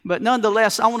But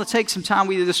nonetheless, I want to take some time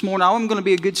with you this morning. I'm going to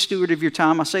be a good steward of your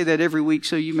time. I say that every week,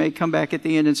 so you may come back at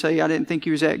the end and say, I didn't think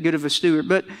you was that good of a steward.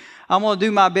 But I'm going to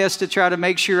do my best to try to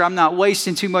make sure I'm not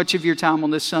wasting too much of your time on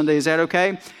this Sunday. Is that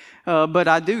okay? But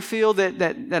I do feel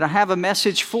that I have a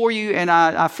message for you, and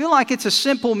I feel like it's a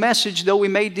simple message, though we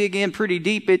may dig in pretty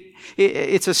deep.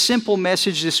 It's a simple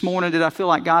message this morning that I feel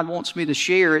like God wants me to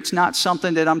share. It's not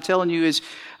something that I'm telling you is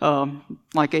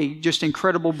like a just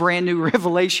incredible brand new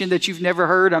revelation that you've never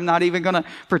heard. I'm not even going to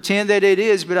pretend that it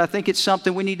is, but I think it's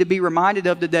something we need to be reminded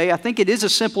of today. I think it is a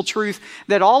simple truth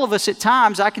that all of us at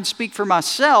times, I can speak for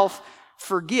myself,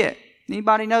 forget.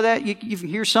 Anybody know that? You can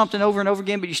hear something over and over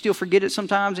again, but you still forget it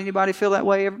sometimes. Anybody feel that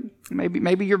way?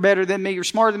 Maybe you're better than me. You're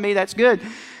smarter than me. That's good.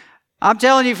 I'm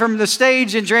telling you from the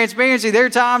stage in transparency, there are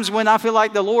times when I feel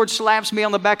like the Lord slaps me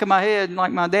on the back of my head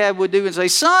like my dad would do and say,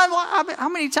 son, how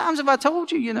many times have I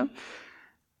told you,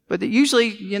 But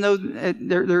usually,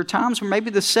 there are times where maybe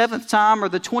the 7th time or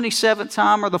the 27th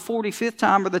time or the 45th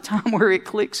time or the time where it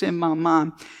clicks in my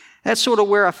mind. That's sort of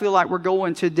where I feel like we're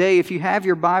going today. If you have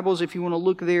your Bibles, if you want to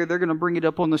look there, they're going to bring it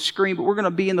up on the screen. But we're going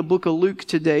to be in the book of Luke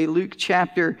today, Luke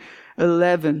chapter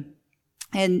 11.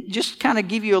 And just kind of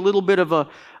give you a little bit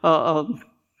of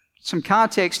some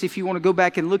context if you want to go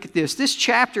back and look at this. This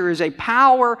chapter is a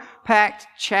power-packed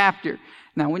chapter.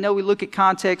 Now, we know we look at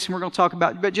context and we're going to talk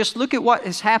about it, but just look at what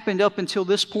has happened up until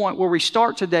this point where we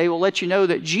start today. We'll let you know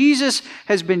that Jesus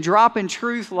has been dropping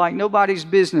truth like nobody's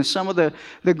business. Some of the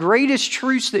greatest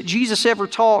truths that Jesus ever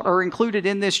taught are included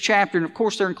in this chapter. And of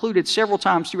course, they're included several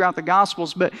times throughout the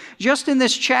Gospels. But just in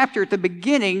this chapter at the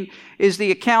beginning is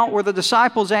the account where the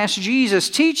disciples asked Jesus,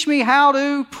 teach me how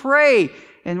to pray.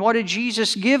 And what did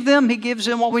Jesus give them? He gives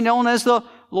them what we know as the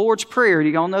Lord's Prayer. Do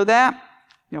you all know that?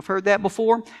 You've heard that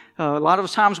before? A lot of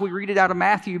times we read it out of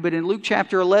Matthew, but in Luke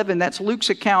chapter 11, that's Luke's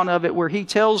account of it where he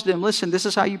tells them, listen, this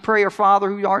is how you pray, our Father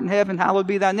who art in heaven, hallowed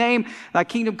be thy name. Thy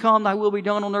kingdom come, thy will be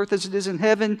done on earth as it is in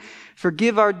heaven.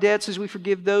 Forgive our debts as we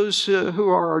forgive those who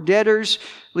are our debtors.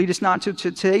 Lead us not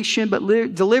into temptation, but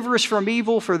deliver us from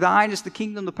evil. For thine is the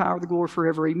kingdom, the power, the glory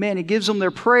forever. Amen. He gives them their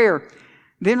prayer.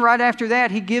 Then right after that,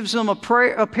 he gives them a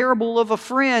parable of a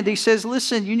friend. He says,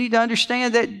 listen, you need to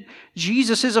understand that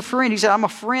Jesus is a friend. He said, I'm a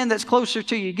friend that's closer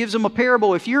to you. He gives them a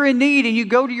parable. If you're in need and you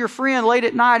go to your friend late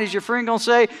at night, is your friend going to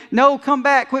say, no, come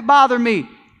back, quit bothering me?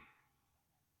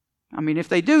 I mean, if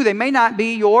they do, they may not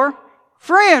be your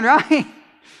friend, right?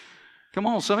 Come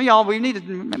on, some of y'all, we need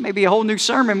maybe a whole new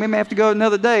sermon. We may have to go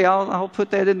another day. I'll put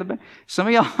that in the back. Some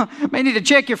of y'all may need to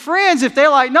check your friends. If they're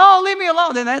like, no, leave me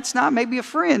alone, then that's not maybe a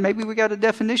friend. Maybe we got a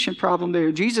definition problem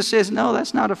there. Jesus says, no,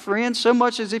 that's not a friend. So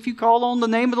much as if you call on the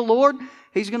name of the Lord,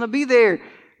 He's going to be there.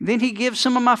 Then He gives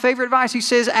some of my favorite advice. He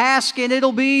says, ask and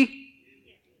it'll be,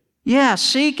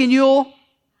 seek and you'll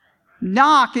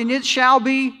knock and it shall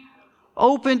be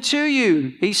open to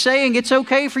you. He's saying it's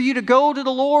okay for you to go to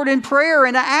the Lord in prayer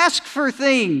and to ask for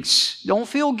things. Don't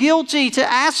feel guilty to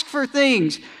ask for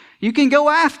things. You can go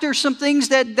after some things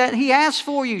that He has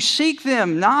for you. Seek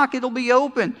them. Knock, it'll be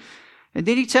open. And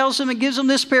then He tells them and gives them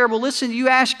this parable. Listen, you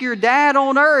ask your dad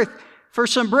on earth for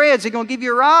some bread. Is He going to give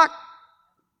you a rock?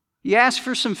 You ask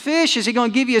for some fish. Is He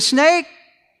going to give you a snake?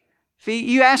 If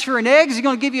you ask for an egg, is He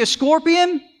going to give you a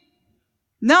scorpion?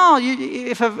 No,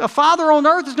 if a father on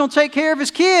earth is going to take care of his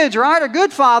kids, right? A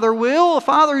good father will. A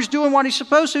father who's doing what he's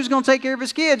supposed to is going to take care of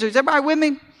his kids. Is everybody with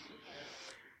me?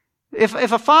 If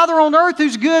a father on earth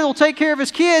who's good will take care of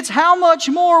his kids, how much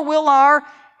more will our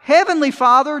Heavenly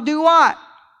Father do what?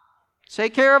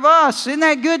 Take care of us. Isn't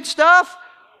that good stuff?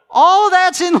 All of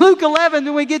that's in Luke 11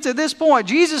 when we get to this point.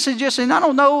 Jesus is just saying, I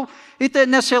don't know, it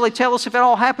doesn't necessarily tell us if it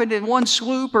all happened in one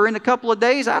swoop or in a couple of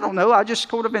days. I don't know. I just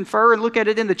sort of infer and look at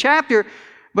it in the chapter.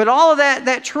 But all of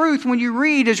that truth, when you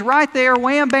read, is right there.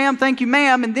 Wham, bam, thank you,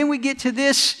 ma'am. And then we get to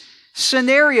this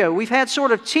scenario. We've had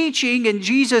sort of teaching and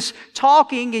Jesus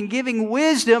talking and giving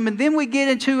wisdom. And then we get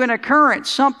into an occurrence.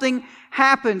 Something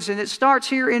happens. And it starts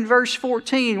here in verse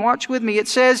 14. Watch with me. It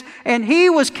says, and he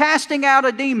was casting out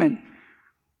a demon.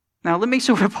 Now, let me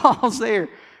sort of pause there.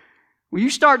 When you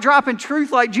start dropping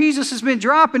truth like Jesus has been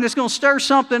dropping, it's going to stir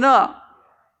something up.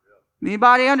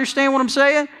 Anybody understand what I'm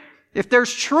saying? If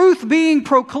there's truth being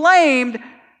proclaimed,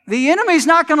 the enemy's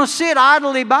not going to sit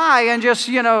idly by and just,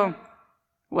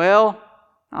 well,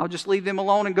 I'll just leave them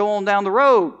alone and go on down the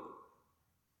road.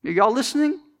 Are y'all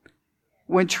listening?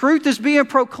 When truth is being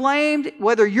proclaimed,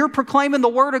 whether you're proclaiming the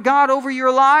Word of God over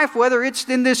your life, whether it's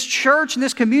in this church, in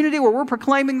this community where we're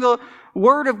proclaiming the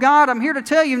Word of God, I'm here to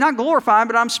tell you, not glorifying,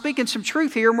 but I'm speaking some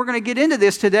truth here, and we're going to get into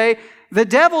this today. The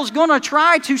devil's going to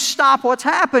try to stop what's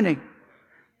happening.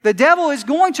 The devil is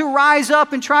going to rise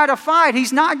up and try to fight.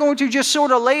 He's not going to just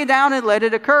sort of lay down and let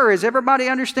it occur. Does everybody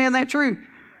understand that truth?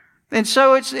 And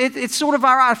so it's sort of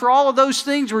ironic for all of those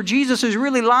things where Jesus is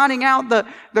really lining out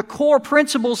the core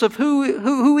principles of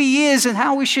who He is and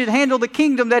how we should handle the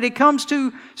kingdom, that He comes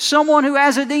to someone who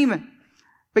has a demon.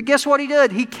 But guess what He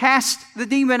did? He cast the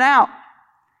demon out.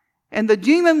 And the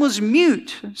demon was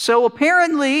mute. So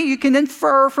apparently you can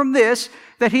infer from this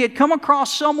that he had come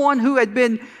across someone who had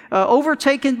been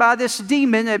overtaken by this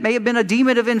demon. It may have been a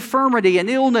demon of infirmity, an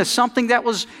illness, something that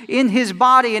was in his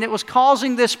body, and it was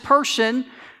causing this person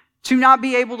to not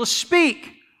be able to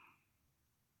speak.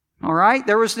 All right?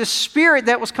 There was this spirit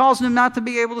that was causing him not to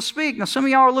be able to speak. Now, some of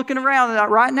y'all are looking around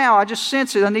right now. I just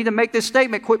sense it. I need to make this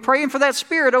statement. Quit praying for that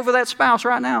spirit over that spouse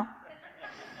right now.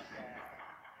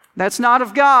 That's not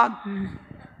of God.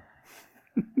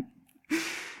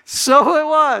 So it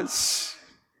was.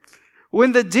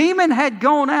 When the demon had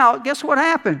gone out, guess what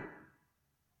happened?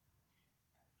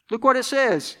 Look what it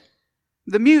says.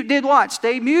 The mute did what?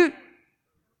 Stayed mute?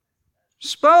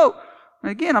 Spoke.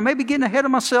 Again, I may be getting ahead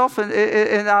of myself, and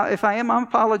if I am, I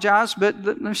apologize,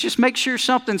 but let's just make sure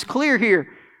something's clear here.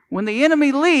 When the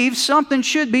enemy leaves, something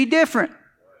should be different.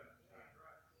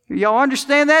 Y'all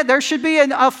understand that? There should be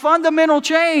a fundamental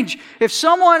change. If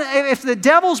the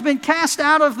devil's been cast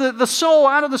out of the soul,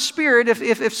 out of the spirit,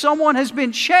 if someone has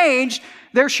been changed,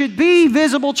 there should be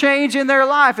visible change in their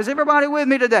life. Is everybody with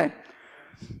me today?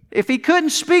 If he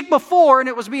couldn't speak before and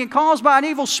it was being caused by an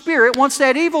evil spirit, once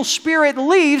that evil spirit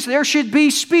leaves, there should be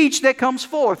speech that comes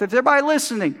forth. If everybody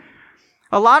listening,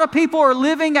 a lot of people are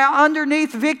living out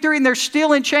underneath victory and they're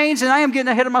still in chains, and I am getting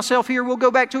ahead of myself here. We'll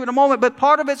go back to it in a moment, but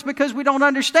part of it's because we don't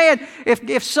understand.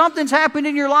 If something's happened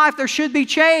in your life, there should be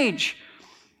change.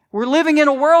 We're living in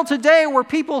a world today where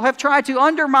people have tried to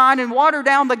undermine and water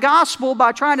down the gospel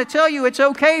by trying to tell you it's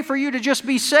okay for you to just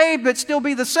be saved but still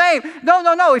be the same.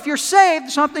 No. If you're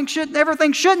saved,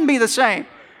 everything shouldn't be the same.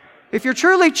 If you're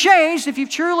truly changed, if you've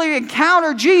truly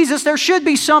encountered Jesus, there should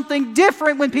be something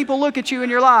different when people look at you in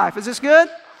your life. Is this good?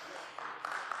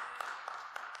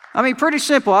 I mean, pretty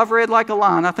simple. I've read like a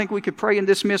line. I think we could pray and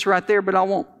dismiss right there, but I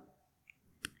won't.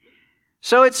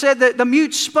 So it said that the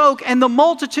mute spoke, and the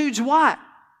multitudes what?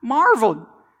 Marveled.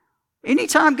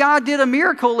 Anytime God did a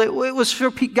miracle, it was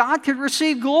for God could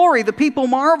receive glory. The people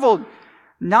marveled.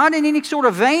 Not in any sort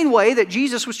of vain way that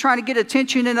Jesus was trying to get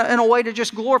attention in a way to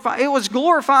just glorify. It was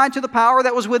glorified to the power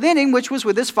that was within Him, which was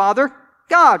with His Father,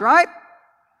 God, right?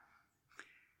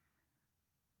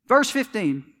 Verse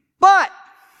 15. But,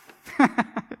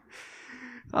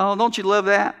 oh, don't you love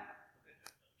that?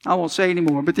 I won't say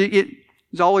anymore, but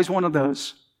it's always one of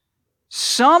those.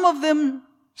 Some of them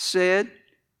said,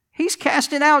 He's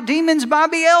casting out demons by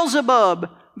Beelzebub,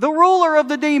 the ruler of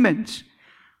the demons.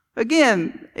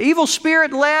 Again, evil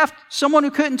spirit left, someone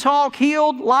who couldn't talk,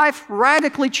 healed, life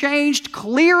radically changed,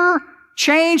 clear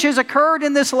change has occurred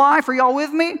in this life. Are y'all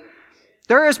with me?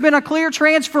 There has been a clear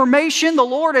transformation. The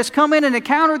Lord has come in and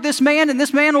encountered this man, and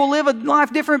this man will live a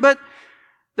life different, but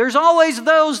there's always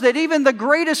those that even the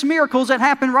greatest miracles that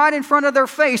happen right in front of their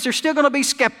face, they're still going to be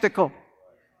skeptical.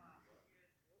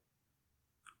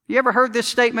 You ever heard this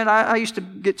statement? I used to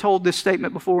get told this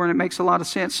statement before, and it makes a lot of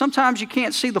sense. Sometimes you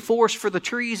can't see the forest for the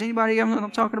trees. Anybody know what I'm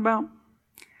talking about?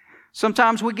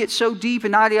 Sometimes we get so deep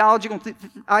and ideological.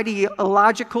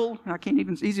 I can't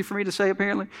even, it's easy for me to say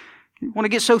apparently. We want to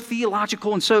get so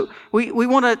theological, and so we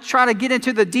want to try to get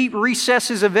into the deep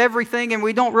recesses of everything, and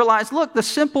we don't realize, look, the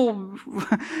simple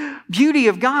beauty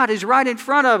of God is right in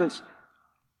front of us.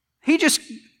 He just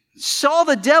saw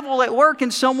the devil at work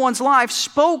in someone's life,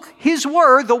 spoke His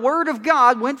word, the word of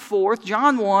God went forth.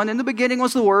 John 1, in the beginning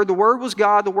was the Word was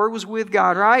God, the Word was with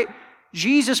God, right?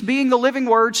 Jesus, being the living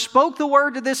Word, spoke the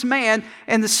word to this man,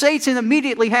 and the Satan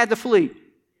immediately had to flee.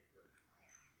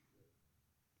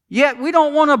 Yet we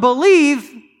don't want to believe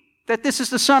that this is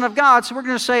the Son of God, so we're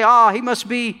going to say, He must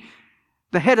be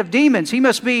the head of demons. He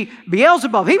must be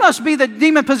Beelzebub. He must be the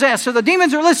demon-possessed, so the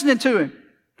demons are listening to him.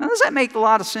 Now, does that make a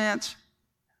lot of sense?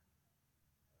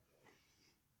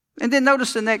 And then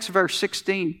notice the next verse,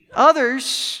 16.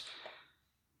 Others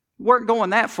weren't going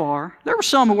that far. There were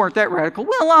some who weren't that radical.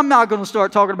 Well, I'm not going to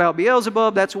start talking about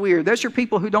Beelzebub. That's weird. Those are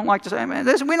people who don't like to say, man,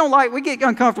 we get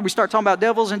uncomfortable. We start talking about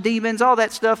devils and demons, all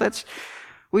that stuff.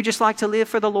 We just like to live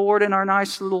for the Lord in our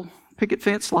nice little picket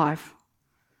fence life.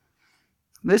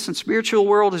 Listen, spiritual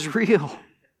world is real.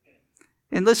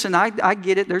 And listen, I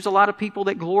get it. There's a lot of people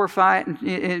that glorify it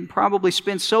and probably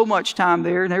spend so much time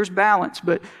there, and there's balance.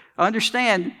 But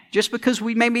understand, just because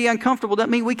we may be uncomfortable doesn't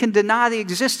mean we can deny the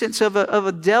existence of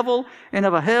a devil and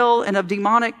of a hell and of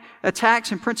demonic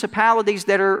attacks and principalities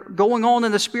that are going on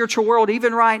in the spiritual world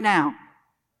even right now.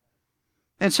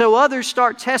 And so others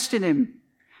start testing him.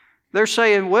 They're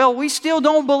saying, well, we still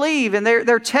don't believe. And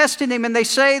they're testing him, and they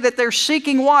say that they're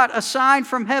seeking what? A sign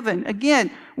from heaven.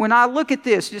 Again, when I look at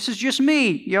this is just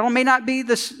me. Y'all may not be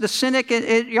the cynic.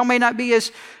 Y'all may not be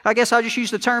as, I guess I'll just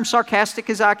use the term sarcastic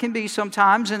as I can be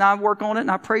sometimes. And I work on it,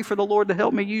 and I pray for the Lord to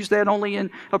help me use that only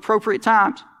in appropriate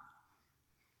times.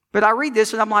 But I read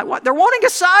this, and I'm like, what? They're wanting a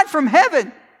sign from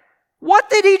heaven. What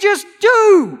did he just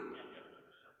do?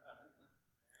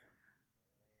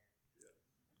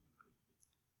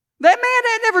 That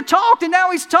man had never talked, and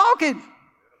now he's talking.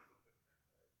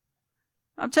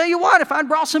 I'll tell you what, if I'd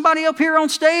brought somebody up here on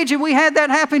stage and we had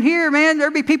that happen here, man,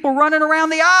 there'd be people running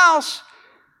around the aisles.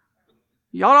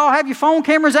 Y'all all have your phone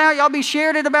cameras out. Y'all be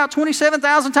shared it about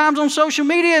 27,000 times on social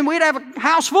media, and we'd have a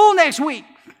house full next week.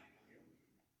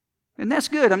 And that's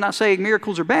good. I'm not saying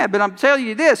miracles are bad, but I'm telling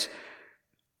you this.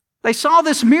 They saw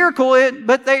this miracle,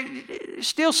 but they're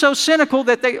still so cynical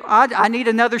that I need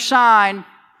another sign.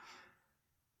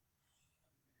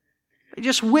 They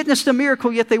just witnessed a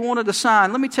miracle, yet they wanted a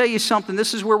sign. Let me tell you something.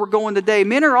 This is where we're going today.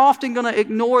 Men are often going to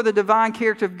ignore the divine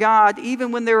character of God,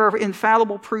 even when there are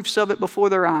infallible proofs of it before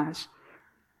their eyes.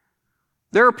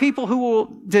 There are people who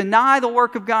will deny the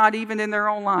work of God even in their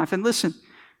own life. And listen,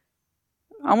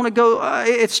 I want to go,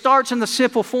 it starts in the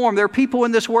simple form. There are people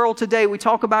in this world today. We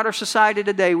talk about our society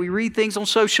today. We read things on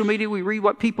social media. We read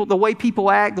the way people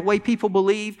act, the way people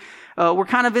believe. We're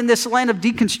kind of in this land of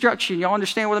deconstruction. Y'all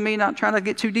understand what I mean? Not trying to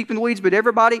get too deep in the weeds, but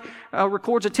everybody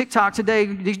records a TikTok today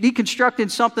deconstructing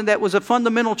something that was a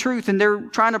fundamental truth, and they're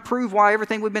trying to prove why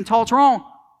everything we've been taught is wrong.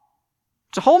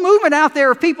 There's a whole movement out there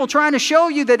of people trying to show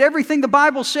you that everything the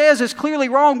Bible says is clearly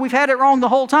wrong. We've had it wrong the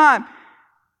whole time.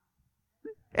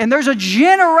 And there's a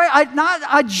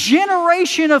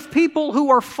generation of people who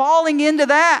are falling into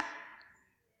that.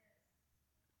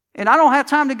 And I don't have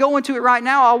time to go into it right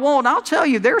now. I won't. I'll tell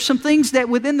you, there are some things that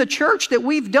within the church that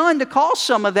we've done to cause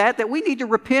some of that we need to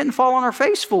repent and fall on our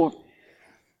face for.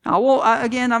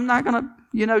 I'm not going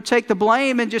to, take the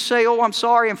blame and just say, oh, I'm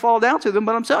sorry, and fall down to them.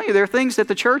 But I'm telling you, there are things that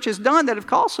the church has done that have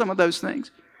caused some of those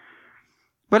things.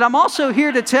 But I'm also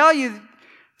here to tell you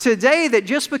today that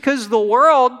just because the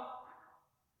world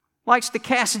likes to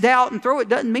cast doubt and throw it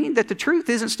doesn't mean that the truth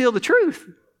isn't still the truth.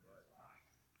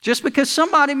 Just because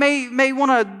somebody may want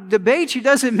to debate you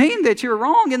doesn't mean that you're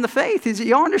wrong in the faith.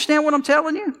 Y'all understand what I'm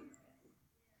telling you?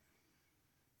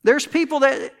 There's people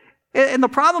that, and the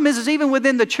problem is even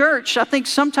within the church, I think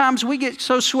sometimes we get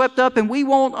so swept up and we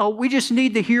just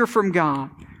need to hear from God.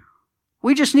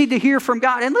 We just need to hear from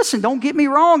God. And listen, don't get me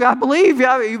wrong. I believe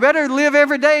you better live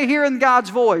every day hearing God's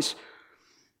voice.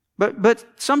 But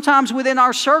sometimes within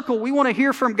our circle, we want to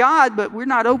hear from God, but we're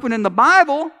not opening the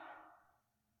Bible.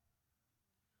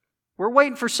 We're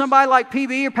waiting for somebody like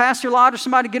PB or Pastor Lott or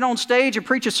somebody to get on stage and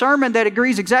preach a sermon that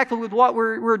agrees exactly with what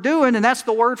we're doing, and that's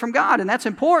the Word from God, and that's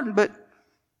important, but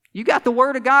you got the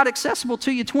Word of God accessible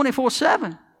to you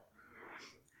 24/7.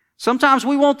 Sometimes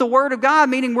we want the Word of God,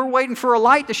 meaning we're waiting for a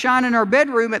light to shine in our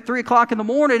bedroom at 3 o'clock in the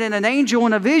morning and an angel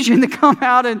in a vision to come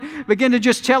out and begin to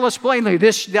just tell us plainly,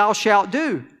 this thou shalt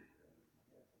do.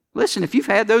 Listen, if you've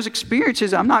had those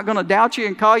experiences, I'm not going to doubt you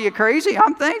and call you crazy.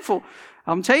 I'm thankful.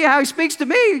 I'm going to tell you how He speaks to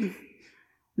me.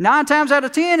 9 times out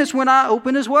of 10 is when I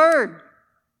open His Word.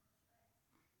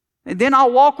 And then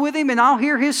I'll walk with Him and I'll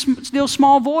hear His still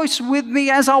small voice with me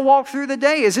as I walk through the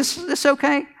day. Is this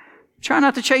okay? Try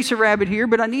not to chase a rabbit here,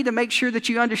 but I need to make sure that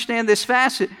you understand this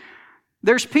facet.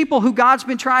 There's people who God's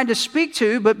been trying to speak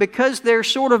to, but because they're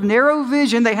sort of narrow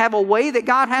vision, they have a way that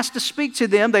God has to speak to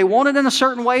them. They want it in a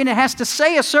certain way, and it has to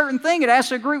say a certain thing. It has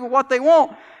to agree with what they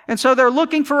want. And so they're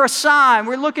looking for a sign.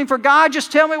 We're looking for, God,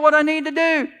 just tell me what I need to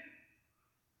do.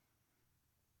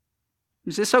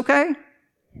 Is this okay?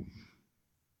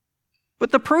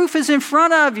 But the proof is in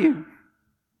front of you.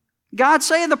 God's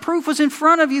saying the proof was in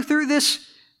front of you through this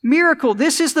miracle.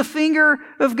 This is the finger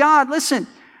of God. Listen,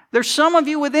 there's some of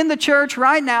you within the church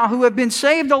right now who have been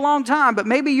saved a long time, but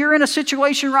maybe you're in a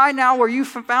situation right now where you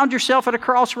found yourself at a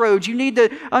crossroads. You need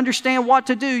to understand what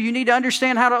to do. You need to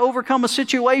understand how to overcome a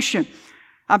situation.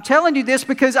 I'm telling you this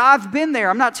because I've been there.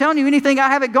 I'm not telling you anything I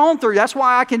haven't gone through. That's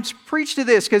why I can preach to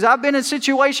this, because I've been in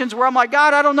situations where I'm like,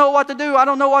 God, I don't know what to do. I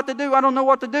don't know what to do. I don't know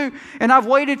what to do. And I've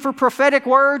waited for prophetic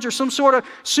words or some sort of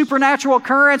supernatural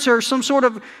occurrence or some sort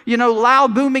of,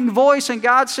 loud booming voice. And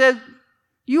God said,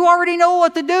 you already know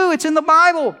what to do. It's in the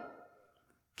Bible.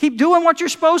 Keep doing what you're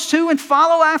supposed to and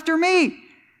follow after me.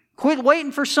 Quit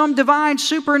waiting for some divine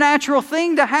supernatural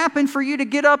thing to happen for you to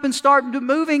get up and start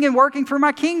moving and working for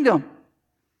my kingdom.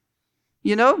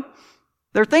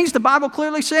 There are things the Bible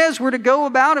clearly says we're to go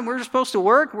about and we're supposed to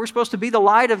work. We're supposed to be the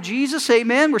light of Jesus.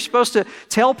 Amen. We're supposed to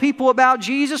tell people about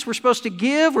Jesus. We're supposed to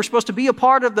give. We're supposed to be a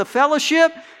part of the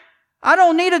fellowship. I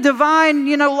don't need a divine,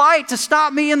 light to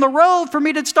stop me in the road for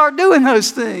me to start doing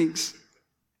those things.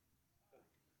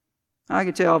 I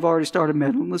can tell I've already started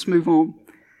meddling. Let's move on.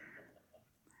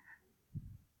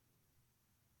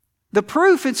 The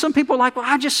proof, and some people are like,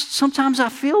 well, sometimes I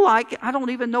feel like I don't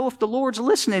even know if the Lord's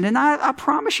listening. And I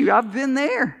promise you, I've been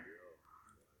there.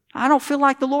 I don't feel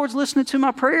like the Lord's listening to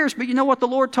my prayers, but you know what the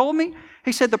Lord told me?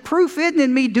 He said, the proof isn't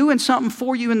in me doing something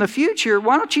for you in the future.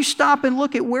 Why don't you stop and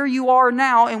look at where you are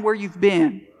now and where you've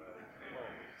been?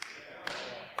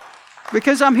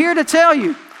 Because I'm here to tell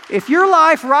you, if your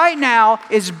life right now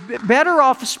is better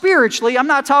off spiritually, I'm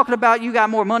not talking about you got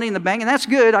more money in the bank, and that's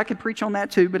good. I could preach on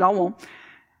that too, but I won't.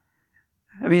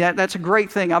 I mean, that's a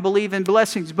great thing. I believe in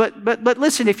blessings. But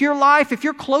listen, if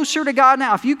you're closer to God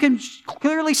now, if you can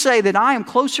clearly say that I am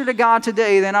closer to God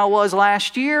today than I was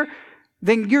last year,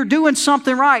 then you're doing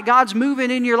something right. God's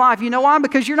moving in your life. You know why?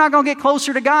 Because you're not going to get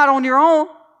closer to God on your own.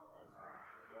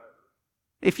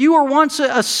 If you were once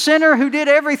a sinner who did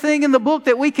everything in the book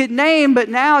that we could name, but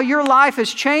now your life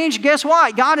has changed, guess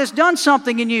what? God has done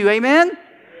something in you. Amen?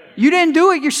 You didn't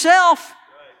do it yourself.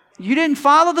 You didn't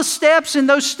follow the steps, and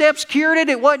those steps cured it.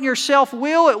 It wasn't your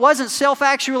self-will. It wasn't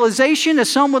self-actualization, as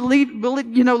some would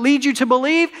lead you to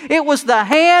believe. It was the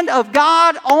hand of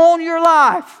God on your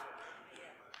life.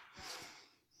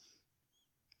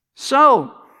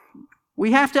 So,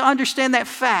 we have to understand that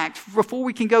fact before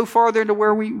we can go farther into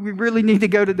where we really need to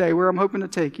go today, where I'm hoping to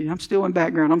take you. I'm still in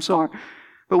background. I'm sorry.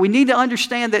 But we need to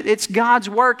understand that it's God's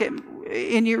work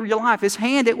in your life. His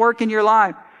hand at work in your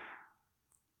life.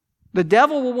 The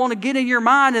devil will want to get in your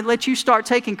mind and let you start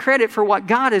taking credit for what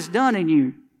God has done in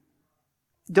you.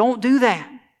 Don't do that.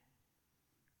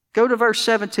 Go to verse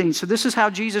 17. So this is how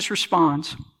Jesus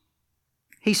responds.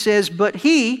 He says, but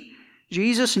he,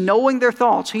 Jesus, knowing their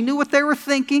thoughts, he knew what they were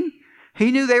thinking.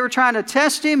 He knew they were trying to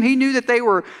test him. He knew that they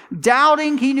were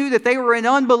doubting. He knew that they were in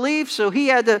unbelief. So he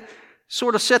had to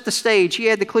sort of set the stage. He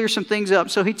had to clear some things up.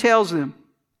 So he tells them,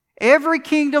 every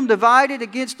kingdom divided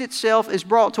against itself is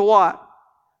brought to what?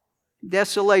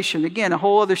 Desolation. Again, a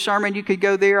whole other sermon. You could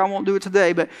go there. I won't do it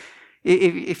today. But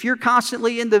if you're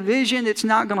constantly in division, it's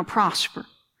not going to prosper.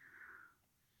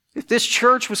 If this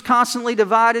church was constantly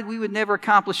divided, we would never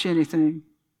accomplish anything.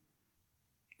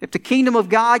 If the kingdom of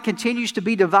God continues to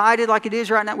be divided like it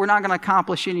is right now, we're not going to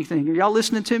accomplish anything. Are y'all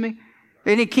listening to me?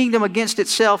 Any kingdom against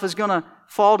itself is going to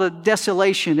fall to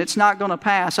desolation. It's not going to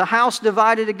pass. A house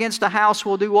divided against a house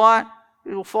will do what?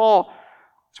 It will fall.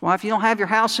 That's why if you don't have your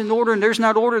house in order and there's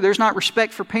not order, there's not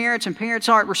respect for parents, and parents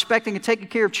aren't respecting and taking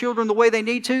care of children the way they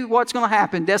need to, what's going to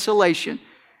happen? Desolation.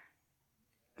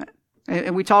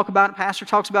 And we talk about it, Pastor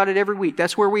talks about it every week.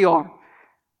 That's where we are.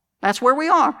 That's where we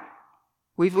are.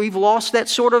 We've lost that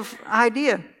sort of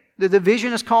idea. The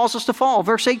division has caused us to fall.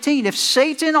 Verse 18, if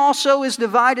Satan also is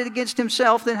divided against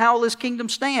himself, then how will his kingdom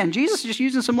stand? Jesus is just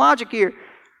using some logic here.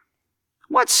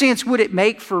 What sense would it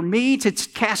make for me to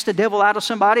cast a devil out of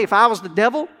somebody if I was the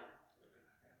devil?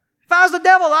 If I was the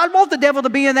devil, I'd want the devil to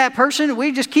be in that person.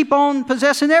 We'd just keep on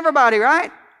possessing everybody,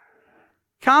 right?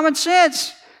 Common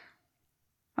sense.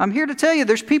 I'm here to tell you,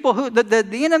 there's people who, the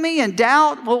enemy and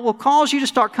doubt will cause you to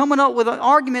start coming up with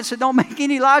arguments that don't make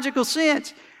any logical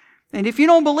sense. And if you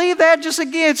don't believe that, just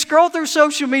again, scroll through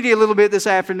social media a little bit this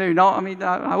afternoon.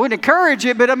 I wouldn't encourage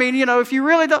it, but if you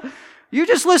really don't, you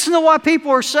just listen to what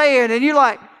people are saying and you're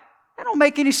like, that don't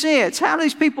make any sense. How do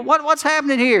these people, what's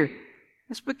happening here?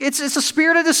 It's a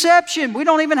spirit of deception. We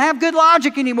don't even have good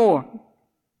logic anymore.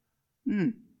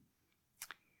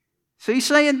 So he's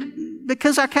saying,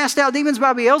 because I cast out demons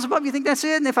by Beelzebub, you think that's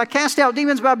it? And if I cast out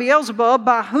demons by Beelzebub,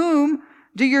 by whom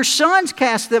do your sons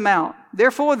cast them out?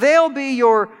 Therefore, they'll be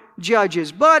your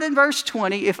judges. But in verse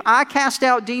 20, if I cast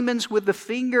out demons with the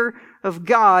finger of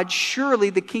God, surely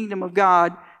the kingdom of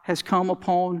God has come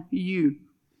upon you.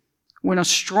 When a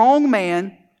strong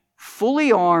man,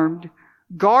 fully armed,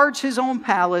 guards his own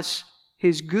palace,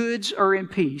 his goods are in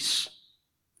peace.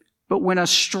 But when a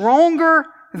stronger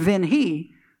than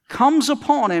he comes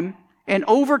upon him and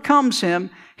overcomes him,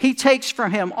 he takes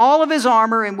from him all of his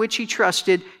armor in which he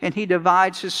trusted, and he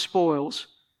divides his spoils.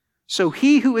 So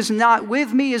he who is not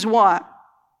with me is what?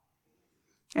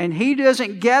 And he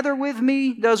doesn't gather with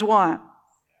me does what?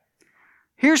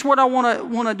 Here's what I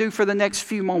want to do for the next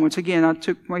few moments. Again, I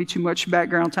took way too much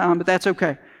background time, but that's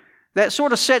okay. That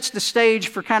sort of sets the stage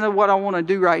for kind of what I want to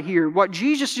do right here. What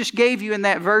Jesus just gave you in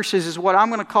that verses is what I'm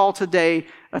going to call today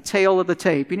a tale of the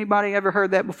tape. Anybody ever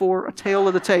heard that before? A tale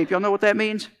of the tape. Y'all know what that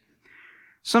means?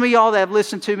 Some of y'all that have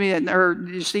listened to me, or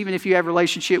just even if you have a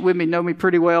relationship with me, know me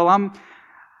pretty well. I'm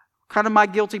kind of my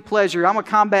guilty pleasure. I'm a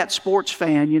combat sports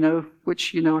fan,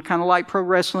 which, I kind of like pro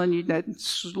wrestling. That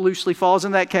loosely falls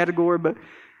in that category. But,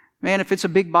 man, if it's a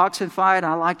big boxing fight,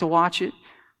 I like to watch it.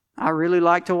 I really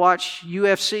like to watch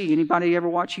UFC. Anybody ever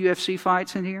watch UFC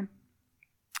fights in here?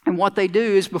 And what they do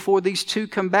is before these two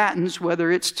combatants,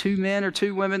 whether it's two men or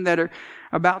two women that are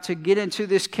about to get into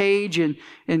this cage and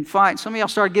fight. Some of y'all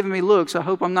started giving me looks. I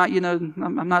hope I'm not,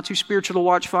 I'm not too spiritual to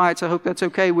watch fights. I hope that's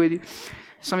okay with you.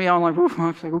 Some of y'all are like, I'm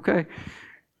like, okay.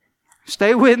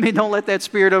 Stay with me. Don't let that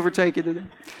spirit overtake you today.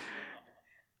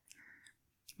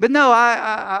 But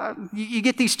no, you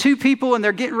get these two people and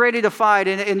they're getting ready to fight.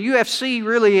 And UFC,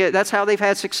 really, that's how they've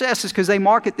had success, is because they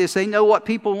market this. They know what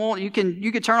people want. You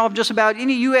can turn off just about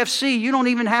any UFC. You don't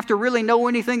even have to really know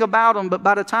anything about them. But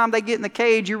by the time they get in the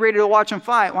cage, you're ready to watch them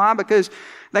fight. Why? Because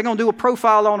they're going to do a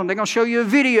profile on them. They're going to show you a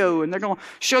video, and they're going to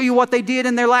show you what they did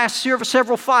in their last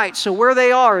several fights. So where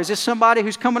they are. Is this somebody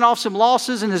who's coming off some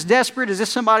losses and is desperate? Is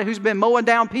this somebody who's been mowing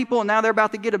down people and now they're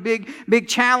about to get a big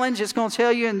challenge? It's going to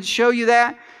tell you and show you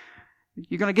that.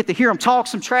 You're going to get to hear them talk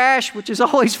some trash, which is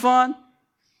always fun.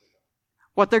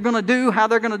 What they're going to do, how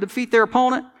they're going to defeat their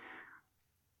opponent.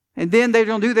 And then they're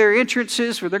going to do their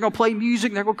entrances, where they're going to play music,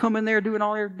 and they're going to come in there doing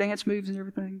all their dance moves and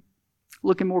everything.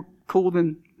 Looking more cool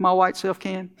than my white self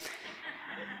can.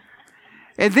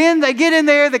 And then they get in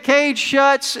there, the cage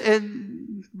shuts,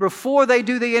 and before they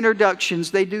do the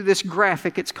introductions, they do this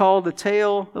graphic. It's called the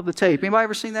tail of the tape. Anybody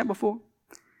ever seen that before?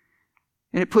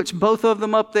 And it puts both of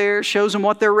them up there, shows them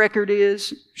what their record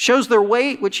is, shows their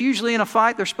weight, which usually in a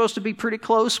fight they're supposed to be pretty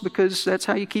close because that's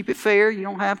how you keep it fair. You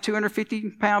don't have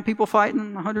 250-pound people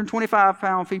fighting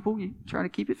 125-pound people. You try to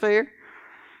keep it fair.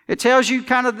 It tells you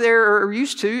kind of they're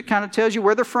used to. It kind of tells you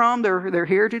where they're from, their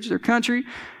heritage, their country.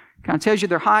 Kind of tells you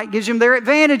their height, gives them their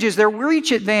advantages, their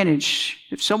reach advantage.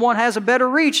 If someone has a better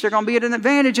reach, they're going to be at an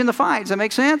advantage in the fight. Does that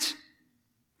make sense?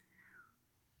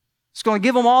 It's going to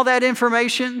give them all that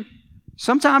information.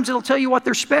 Sometimes it'll tell you what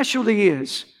their specialty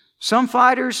is. Some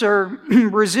fighters are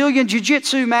Brazilian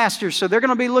jiu-jitsu masters, so they're going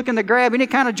to be looking to grab any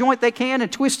kind of joint they can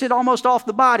and twist it almost off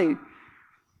the body.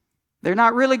 They're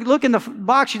not really looking to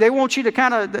box you. They want you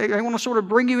to they want to sort of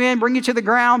bring you in, bring you to the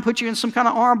ground, put you in some kind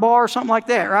of arm bar or something like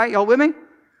that, right? Y'all with me?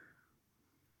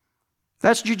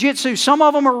 That's jiu-jitsu. Some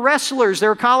of them are wrestlers.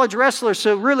 They're college wrestlers.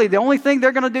 So really, the only thing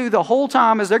they're going to do the whole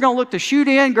time is they're going to look to shoot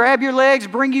in, grab your legs,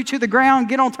 bring you to the ground,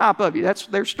 get on top of you. That's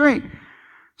their strength.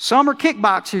 Some are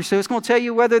kickboxers, so it's going to tell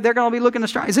you whether they're going to be looking to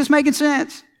strike. Is this making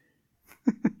sense?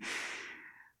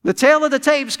 The tail of the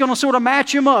tape is going to sort of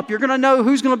match them up. You're going to know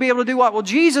who's going to be able to do what. Well,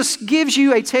 Jesus gives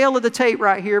you a tail of the tape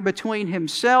right here between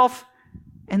himself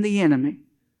and the enemy.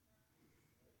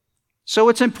 So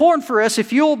it's important for us,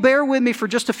 if you'll bear with me for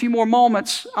just a few more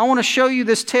moments, I want to show you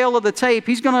this tail of the tape.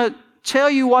 He's going to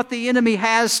tell you what the enemy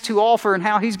has to offer and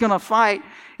how he's going to fight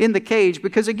in the cage.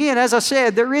 Because again, as I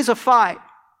said, there is a fight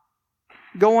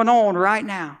going on right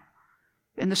now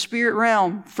in the spirit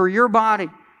realm for your body,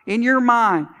 in your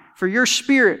mind, for your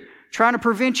spirit, trying to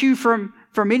prevent you from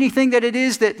anything that it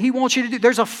is that he wants you to do.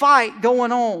 There's a fight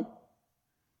going on.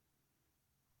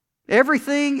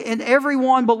 Everything and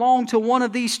everyone belong to one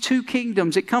of these two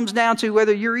kingdoms. It comes down to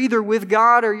whether you're either with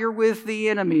God or you're with the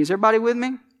enemy. Is everybody with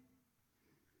me?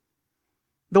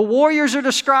 The warriors are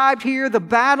described here. The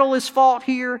battle is fought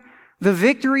here. The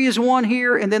victory is won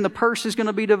here. And then the purse is going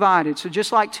to be divided. So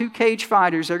just like two cage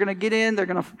fighters, they're going to get in. They're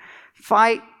going to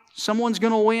fight. Someone's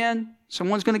going to win.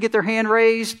 Someone's going to get their hand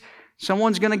raised.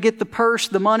 Someone's going to get the purse,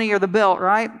 the money, or the belt,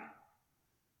 right?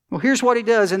 Well, here's what he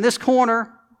does. In this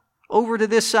corner, over to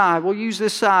this side. We'll use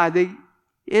this side. The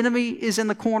enemy is in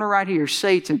the corner right here,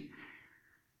 Satan.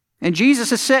 And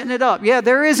Jesus is setting it up. Yeah,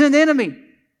 there is an enemy.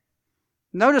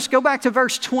 Notice, go back to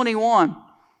verse 21.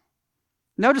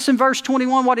 Notice in verse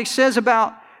 21 what he says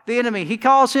about the enemy. He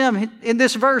calls him, in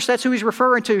this verse, that's who he's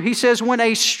referring to. He says, when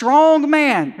a strong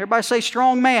man, everybody say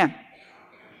strong man.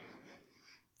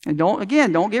 And don't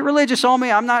get religious on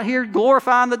me. I'm not here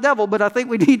glorifying the devil, but I think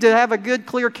we need to have a good,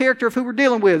 clear character of who we're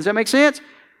dealing with. Does that make sense?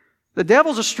 The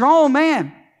devil's a strong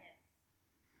man.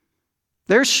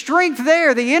 There's strength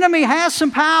there. The enemy has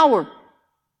some power.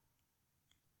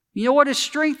 You know what his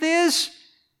strength is?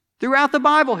 Throughout the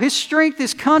Bible, his strength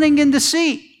is cunning and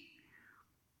deceit.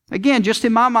 Again, just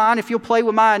in my mind, if you'll play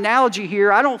with my analogy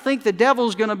here, I don't think the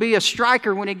devil's going to be a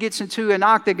striker when he gets into an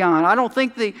octagon. I don't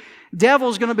think the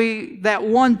devil's going to be that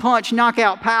one-punch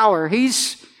knockout power.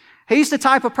 He's the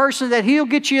type of person that he'll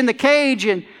get you in the cage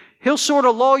and he'll sort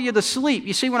of lull you to sleep.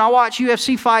 You see, when I watch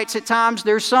UFC fights at times,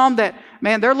 there's some that,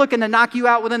 man, they're looking to knock you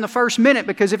out within the first minute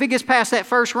because if it gets past that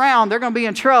first round, they're going to be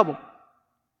in trouble.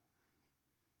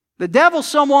 The devil's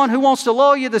someone who wants to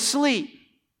lull you to sleep.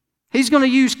 He's going to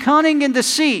use cunning and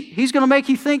deceit. He's going to make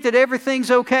you think that everything's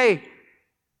okay.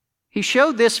 He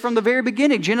showed this from the very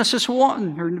beginning, Genesis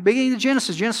 1, or in the beginning of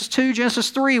Genesis, Genesis 2, Genesis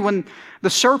 3, when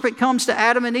the serpent comes to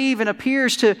Adam and Eve and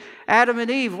appears to Adam and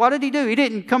Eve. What did he do? He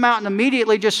didn't come out and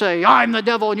immediately just say, I'm the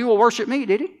devil and you will worship me,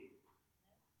 did he?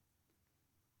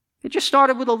 It just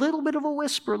started with a little bit of a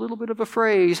whisper, a little bit of a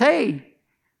phrase. Hey,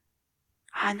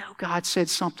 I know God said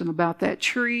something about that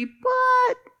tree,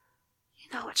 but,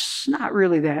 it's not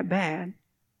really that bad.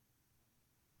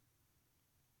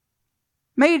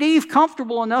 Made Eve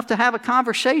comfortable enough to have a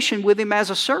conversation with him as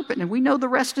a serpent. And we know the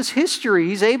rest is history.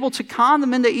 He's able to con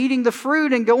them into eating the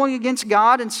fruit and going against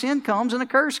God, and sin comes and a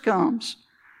curse comes.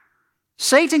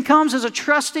 Satan comes as a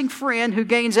trusting friend who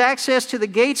gains access to the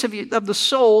gates of the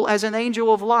soul as an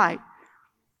angel of light.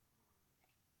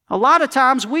 A lot of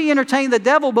times we entertain the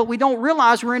devil, but we don't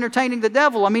realize we're entertaining the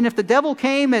devil. I mean, if the devil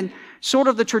came in sort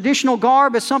of the traditional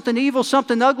garb as something evil,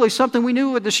 something ugly, something we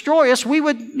knew would destroy us, we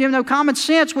would, common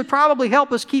sense would probably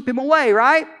help us keep him away,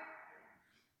 right?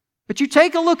 But you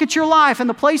take a look at your life and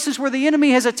the places where the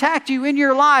enemy has attacked you in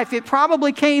your life, it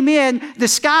probably came in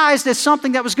disguised as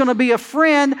something that was going to be a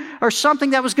friend or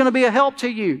something that was going to be a help to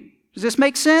you. Does this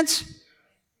make sense?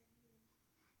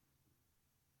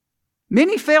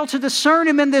 Many fail to discern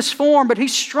him in this form, but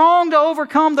he's strong to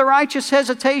overcome the righteous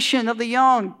hesitation of the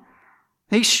young.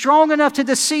 He's strong enough to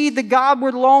deceive the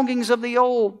Godward longings of the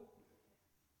old.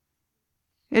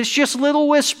 It's just little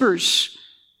whispers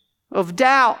of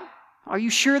doubt. Are you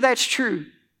sure that's true?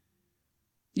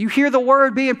 You hear the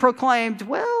word being proclaimed.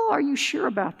 Well, are you sure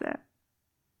about that?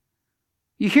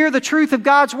 You hear the truth of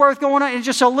God's word going on, and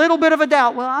just a little bit of a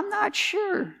doubt. Well, I'm not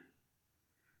sure.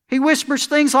 He whispers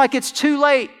things like it's too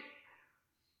late.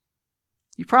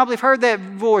 You probably have heard that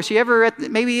voice.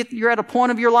 Maybe you're at a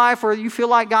point of your life where you feel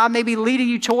like God may be leading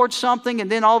you towards something,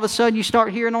 and then all of a sudden you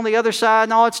start hearing on the other side,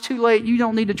 no, it's too late. You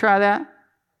don't need to try that.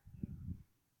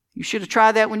 You should have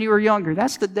tried that when you were younger.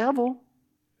 That's the devil.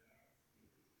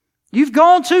 You've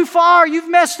gone too far. You've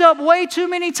messed up way too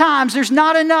many times. There's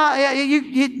not enough.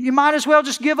 You might as well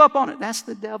just give up on it. That's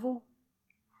the devil.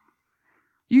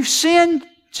 You've sinned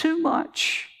too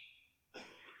much.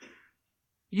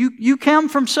 You come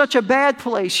from such a bad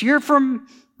place. You're from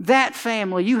that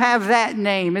family. You have that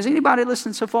name. Is anybody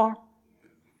listening so far?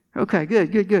 Okay,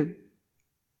 good.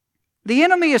 The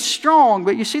enemy is strong,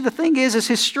 but you see, the thing is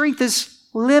his strength is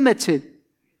limited.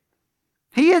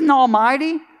 He isn't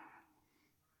almighty,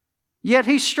 yet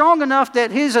he's strong enough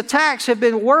that his attacks have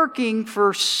been working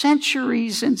for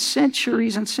centuries and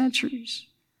centuries and centuries.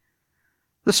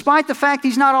 Despite the fact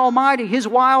he's not almighty, his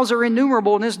wiles are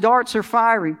innumerable and his darts are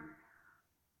fiery.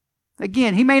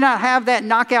 Again, he may not have that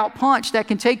knockout punch that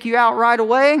can take you out right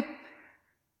away,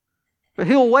 but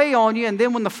he'll weigh on you, and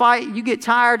then when the fight, you get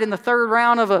tired in the third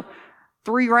round of a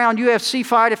 3-round UFC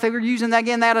fight, if they were using that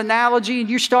analogy,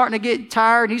 and you're starting to get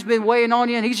tired, he's been weighing on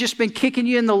you, and he's just been kicking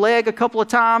you in the leg a couple of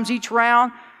times each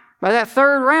round. By that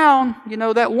third round,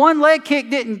 that one leg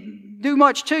kick didn't do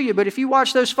much to you, but if you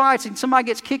watch those fights and somebody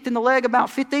gets kicked in the leg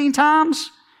about 15 times,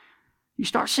 you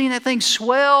start seeing that thing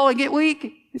swell and get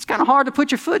weak. It's kind of hard to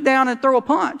put your foot down and throw a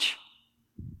punch.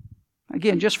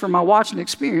 Again, just from my watching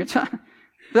experience,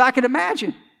 but I can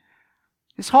imagine.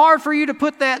 It's hard for you to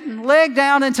put that leg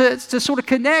down and to sort of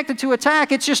connect and to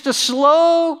attack. It's just a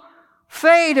slow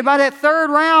fade. And by that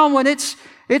third round, when it's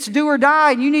do or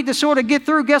die and you need to sort of get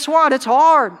through, guess what? It's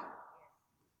hard.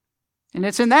 And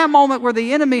it's in that moment where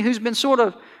the enemy, who's been sort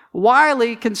of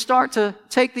wily, can start to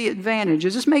take the advantage.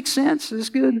 Does this make sense? Is this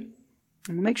good?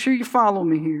 Make sure you follow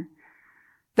me here.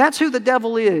 That's who the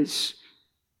devil is.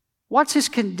 What's his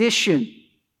condition?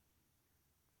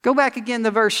 Go back again to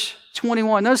verse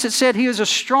 21. Notice it said he was a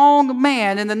strong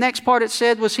man, and the next part it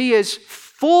said was he is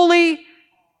fully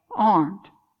armed.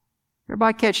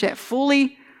 Everybody catch that?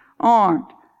 Fully armed.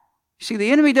 You see,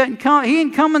 the enemy he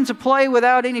ain't coming to play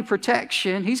without any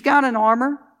protection. He's got an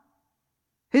armor.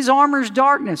 His armor is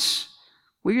darkness.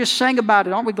 We just sang about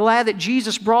it. Aren't we glad that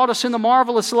Jesus brought us in the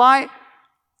marvelous light?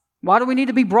 Why do we need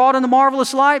to be brought in the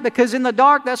marvelous light? Because in the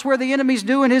dark, that's where the enemy's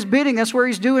doing his bidding. That's where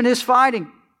he's doing his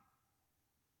fighting.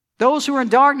 Those who are in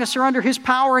darkness are under his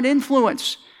power and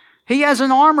influence. He has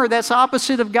an armor that's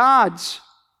opposite of God's.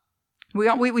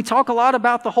 We talk a lot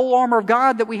about the whole armor of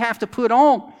God that we have to put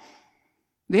on.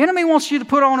 The enemy wants you to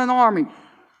put on an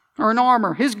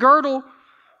armor. His girdle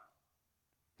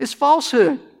is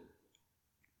falsehood.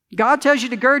 God tells you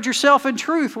to gird yourself in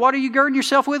truth. What are you girding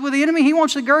yourself with the enemy? He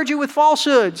wants to gird you with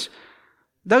falsehoods.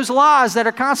 Those lies that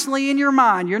are constantly in your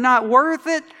mind. You're not worth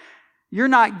it. You're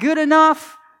not good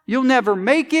enough. You'll never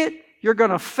make it. You're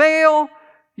going to fail.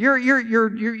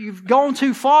 You've gone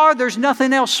too far. There's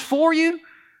nothing else for you.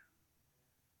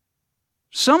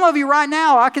 Some of you right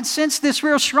now, I can sense this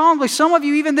real strongly. Some of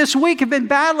you even this week have been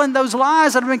battling those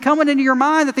lies that have been coming into your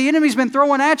mind that the enemy's been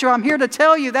throwing at you. I'm here to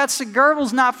tell you that's the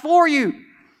girdle's not for you.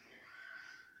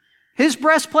 His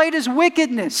breastplate is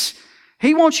wickedness.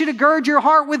 He wants you to gird your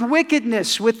heart with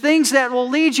wickedness, with things that will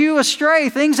lead you astray,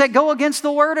 things that go against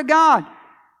the Word of God.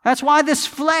 That's why this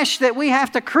flesh that we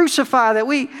have to crucify, that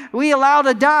we allow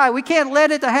to die, we can't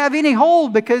let it to have any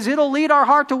hold because it'll lead our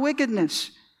heart to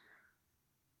wickedness.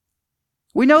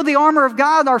 We know the armor of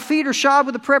God, our feet are shod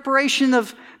with the preparation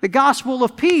of the gospel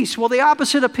of peace. Well, the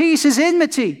opposite of peace is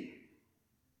enmity.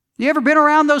 You ever been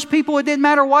around those people? It didn't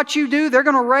matter what you do. They're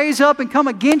going to raise up and come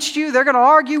against you. They're going to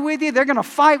argue with you. They're going to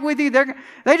fight with you.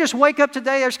 They just wake up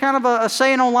today. There's kind of a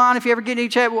saying online, if you ever get any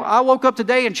chat, well, I woke up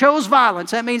today and chose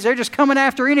violence. That means they're just coming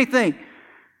after anything.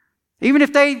 Even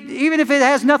if it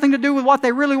has nothing to do with what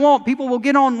they really want, people will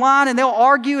get online and they'll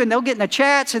argue and they'll get in the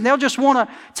chats and they'll just want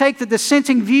to take the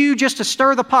dissenting view just to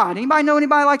stir the pot. Anybody know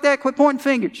anybody like that? Quit pointing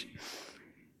fingers.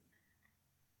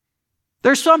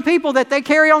 There's some people that they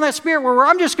carry on that spirit where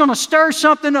I'm just going to stir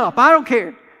something up. I don't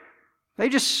care. They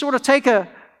just sort of take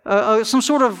some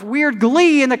sort of weird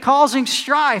glee into causing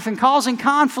strife and causing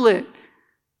conflict.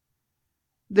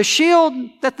 The shield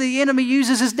that the enemy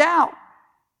uses is doubt.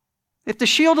 If the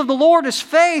shield of the Lord is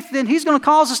faith, then He's going to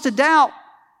cause us to doubt.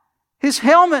 His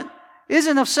helmet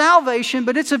isn't of salvation,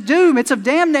 but it's of doom. It's of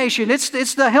damnation. It's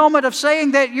the helmet of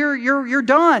saying that you're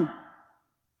done.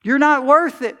 You're not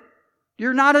worth it.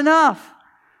 You're not enough.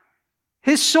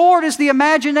 His sword is the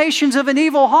imaginations of an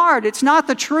evil heart. It's not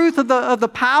the truth of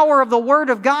the power of the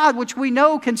Word of God, which we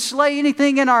know can slay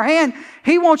anything in our hand.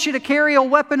 He wants you to carry a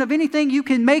weapon of anything you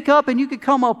can make up and you can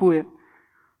come up with.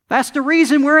 That's the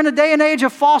reason we're in a day and age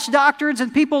of false doctrines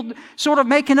and people sort of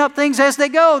making up things as they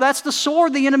go. That's the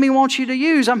sword the enemy wants you to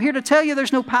use. I'm here to tell you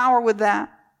there's no power with that.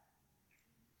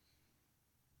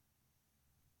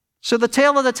 So the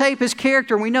tail of the tape is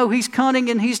character. We know he's cunning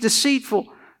and he's deceitful.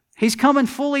 He's coming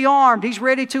fully armed. He's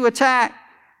ready to attack.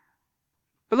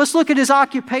 But let's look at his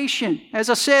occupation. As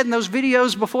I said in those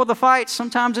videos before the fight,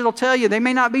 sometimes it'll tell you they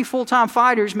may not be full-time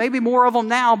fighters, maybe more of them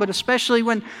now, but especially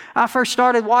when I first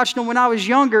started watching them when I was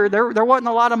younger, there wasn't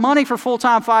a lot of money for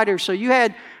full-time fighters. So you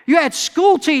had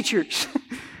school teachers.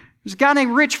 There's a guy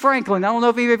named Rich Franklin. I don't know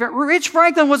if you've ever... Rich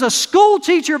Franklin was a school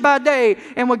teacher by day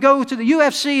and would go to the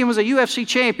UFC and was a UFC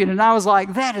champion. And I was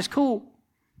like, that is cool.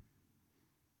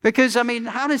 Because,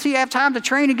 how does he have time to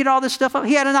train and get all this stuff up?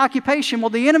 He had an occupation. Well,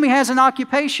 the enemy has an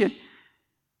occupation.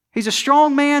 He's a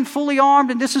strong man, fully armed,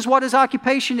 and this is what his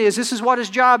occupation is. This is what his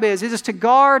job is. It is to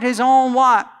guard his own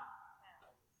what?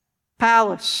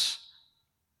 Palace.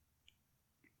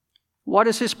 What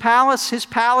is his palace? His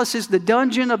palace is the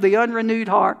dungeon of the unrenewed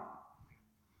heart.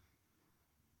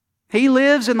 He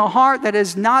lives in the heart that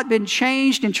has not been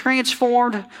changed and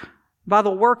transformed by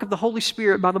the work of the Holy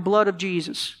Spirit, by the blood of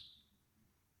Jesus.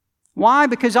 Why?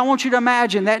 Because I want you to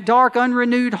imagine that dark,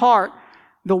 unrenewed heart.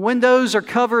 The windows are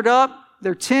covered up.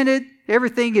 They're tinted.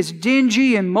 Everything is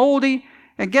dingy and moldy.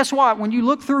 And guess what? When you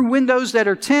look through windows that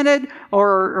are tinted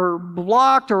or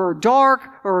blocked or dark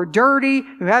or dirty,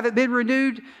 who haven't been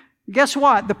renewed, guess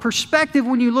what? The perspective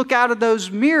when you look out of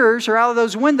those mirrors or out of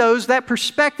those windows, that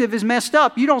perspective is messed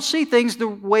up. You don't see things the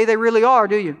way they really are,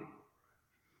 do you?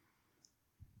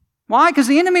 Why? Because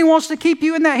the enemy wants to keep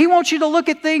you in that. He wants you to look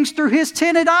at things through his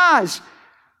tinted eyes.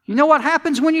 You know what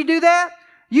happens when you do that?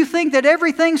 You think that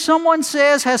everything someone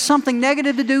says has something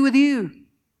negative to do with you.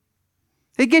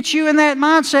 It gets you in that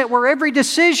mindset where every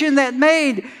decision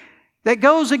that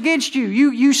goes against you,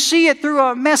 you see it through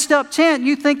a messed up tint.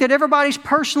 You think that everybody's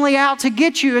personally out to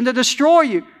get you and to destroy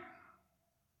you.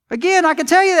 Again, I can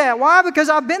tell you that. Why? Because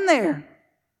I've been there.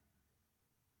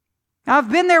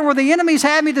 I've been there where the enemy's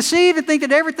had me deceived and think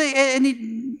that everything,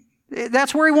 and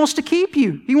that's where he wants to keep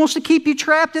you. He wants to keep you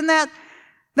trapped in that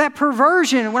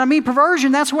perversion. When I mean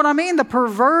perversion, that's what I mean, the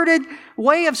perverted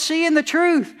way of seeing the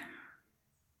truth.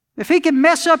 If he can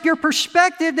mess up your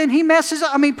perspective, then he messes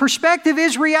up. Perspective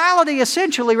is reality,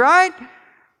 essentially, right?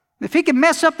 If he can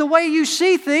mess up the way you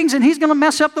see things, then he's going to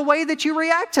mess up the way that you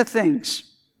react to things.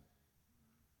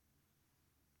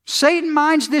 Satan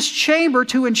mines this chamber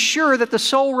to ensure that the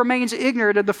soul remains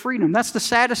ignorant of the freedom. That's the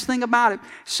saddest thing about it.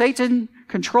 Satan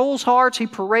controls hearts, he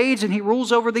parades and he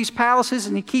rules over these palaces,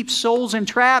 and he keeps souls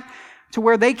entrapped to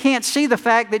where they can't see the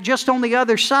fact that just on the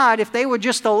other side, if they would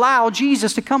just allow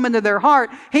Jesus to come into their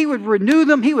heart, he would renew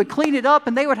them, he would clean it up,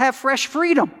 and they would have fresh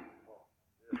freedom.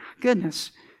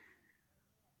 Goodness.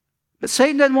 But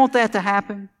Satan doesn't want that to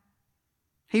happen.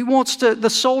 He wants the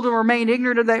soul to remain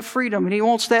ignorant of that freedom, and he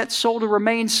wants that soul to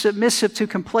remain submissive to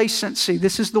complacency.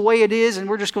 This is the way it is, and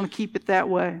we're just going to keep it that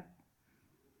way.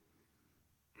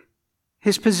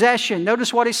 His possession,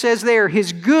 notice what he says there,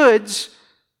 his goods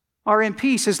are in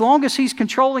peace. As long as he's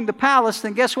controlling the palace,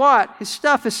 then guess what? His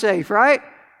stuff is safe, right?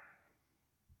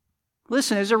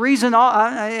 Listen, there's a reason,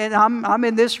 and I'm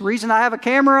in this reason I have a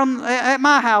camera at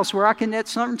my house where I can at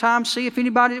certain times see if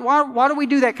anybody, why do we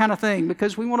do that kind of thing?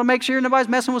 Because we want to make sure nobody's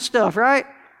messing with stuff, right?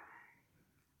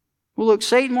 Well, look,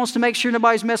 Satan wants to make sure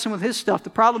nobody's messing with his stuff. The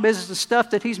problem is the stuff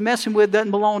that he's messing with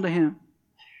doesn't belong to him.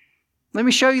 Let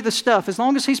me show you the stuff. As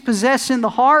long as he's possessing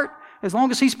the heart, as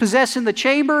long as he's possessing the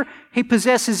chamber, he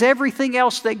possesses everything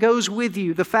else that goes with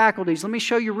you, the faculties. Let me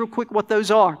show you real quick what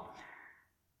those are.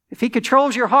 If he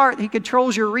controls your heart, he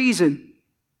controls your reason.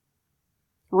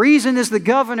 Reason is the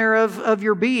governor of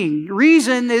your being.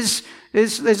 Reason is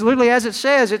literally as it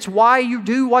says, it's why you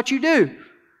do what you do.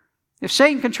 If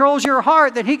Satan controls your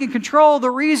heart, then he can control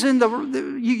the reason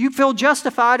you feel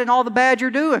justified in all the bad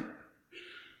you're doing.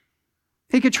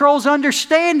 He controls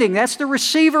understanding. That's the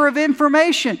receiver of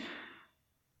information.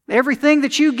 Everything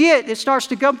that you get, it starts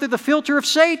to come through the filter of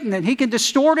Satan, and he can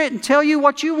distort it and tell you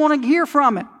what you want to hear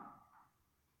from it.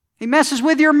 He messes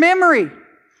with your memory.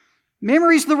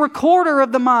 Memory's the recorder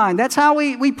of the mind. That's how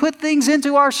we put things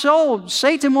into our soul.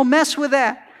 Satan will mess with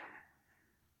that.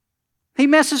 He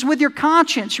messes with your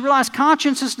conscience. You realize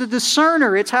conscience is the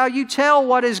discerner. It's how you tell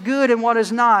what is good and what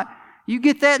is not. You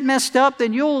get that messed up,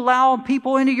 then you'll allow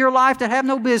people into your life that have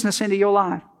no business into your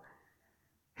life.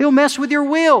 He'll mess with your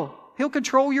will. He'll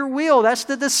control your will. That's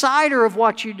the decider of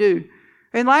what you do.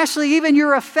 And lastly, even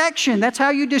your affection. That's how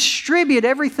you distribute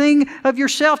everything of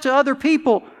yourself to other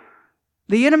people.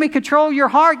 The enemy control your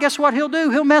heart. Guess what he'll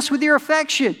do? He'll mess with your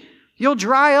affection. You'll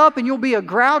dry up and you'll be a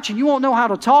grouch and you won't know how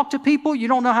to talk to people. You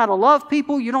don't know how to love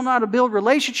people. You don't know how to build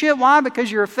relationship. Why?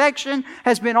 Because your affection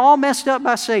has been all messed up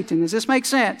by Satan. Does this make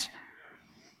sense?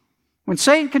 When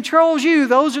Satan controls you,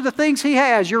 those are the things he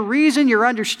has. Your reason, your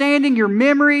understanding, your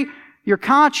memory, your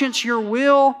conscience, your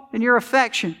will, and your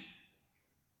affection.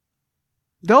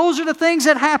 Those are the things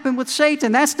that happen with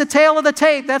Satan. That's the tail of the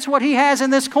tape. That's what he has in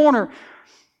this corner.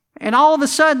 And all of a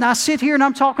sudden, I sit here and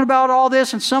I'm talking about all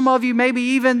this, and some of you, maybe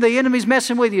even the enemy's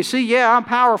messing with you. See, yeah, I'm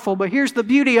powerful, but here's the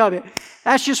beauty of it.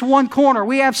 That's just one corner.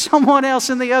 We have someone else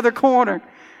in the other corner.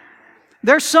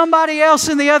 There's somebody else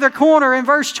in the other corner in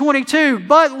verse 22.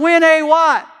 But when a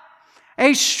what?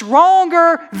 A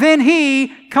stronger than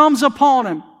he comes upon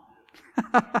him.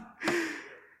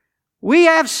 We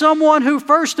have someone who,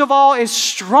 first of all, is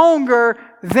stronger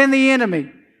than the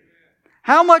enemy.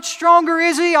 How much stronger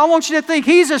is he? I want you to think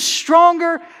he's as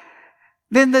stronger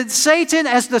than the Satan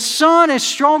as the sun is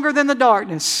stronger than the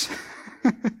darkness.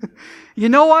 You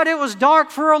know what? It was dark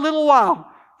for a little while.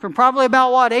 From probably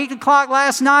about 8 o'clock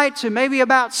last night to maybe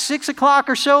about 6 o'clock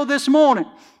or so this morning.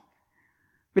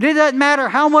 But it doesn't matter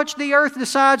how much the earth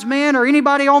decides, man, or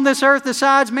anybody on this earth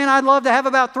decides, man, I'd love to have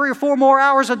about 3 or 4 more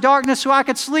hours of darkness so I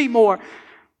could sleep more.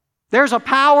 There's a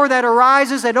power that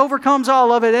arises that overcomes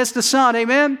all of it. It's the sun.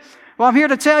 Amen? Well, I'm here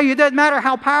to tell you, it doesn't matter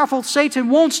how powerful Satan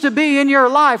wants to be in your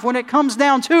life when it comes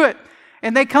down to it,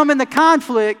 and they come into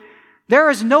conflict, there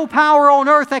is no power on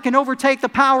earth that can overtake the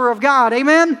power of God.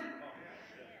 Amen?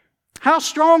 How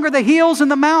strong are the hills and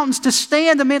the mountains to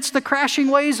stand amidst the crashing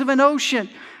waves of an ocean?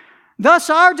 Thus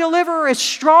our deliverer is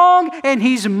strong and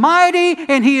he's mighty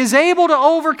and he is able to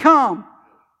overcome.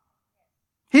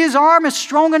 His arm is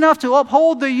strong enough to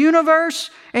uphold the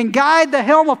universe and guide the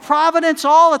helm of providence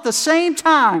all at the same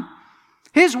time.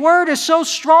 His word is so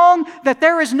strong that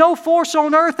there is no force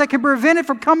on earth that can prevent it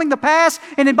from coming to pass.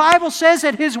 And the Bible says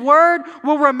that His word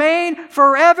will remain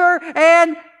forever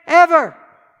and ever.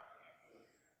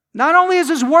 Not only is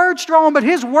His word strong, but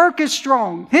His work is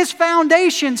strong. His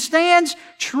foundation stands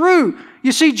true.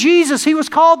 You see, Jesus, He was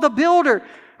called the builder,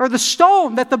 or the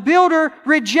stone that the builder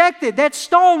rejected. That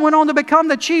stone went on to become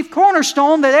the chief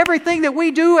cornerstone that everything that we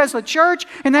do as the church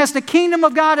and as the kingdom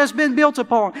of God has been built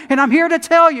upon. And I'm here to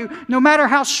tell you, no matter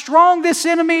how strong this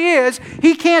enemy is,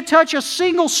 he can't touch a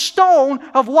single stone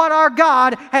of what our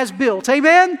God has built.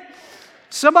 Amen?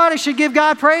 Somebody should give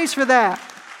God praise for that.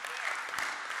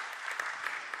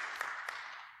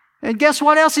 And guess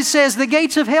what else it says? The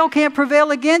gates of hell can't prevail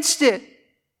against it.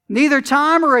 Neither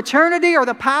time or eternity or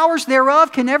the powers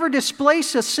thereof can ever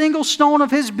displace a single stone of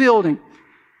His building.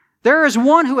 There is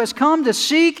one who has come to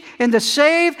seek and to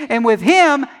save, and with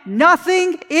Him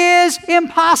nothing is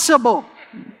impossible.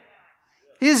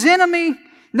 His enemy,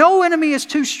 no enemy is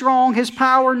too strong. His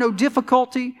power, no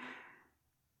difficulty,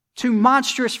 too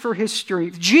monstrous for His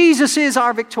strength. Jesus is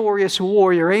our victorious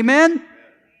warrior. Amen?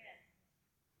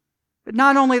 But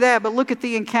not only that, but look at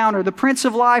the encounter. The Prince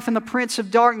of Life and the Prince of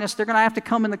Darkness, they're going to have to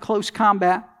come into close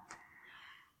combat.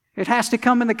 It has to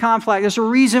come into conflict. There's a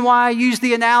reason why I use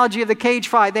the analogy of the cage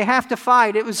fight. They have to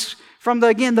fight. It was from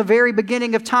the very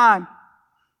beginning of time.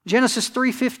 Genesis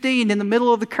 3:15, in the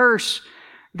middle of the curse,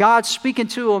 God's speaking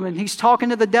to him and he's talking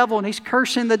to the devil and he's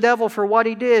cursing the devil for what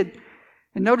he did.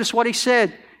 And notice what he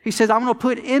said. He says, I'm going to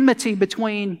put enmity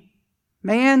between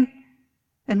man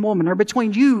and woman, or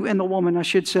between you and the woman, I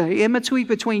should say. Enmity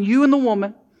between you and the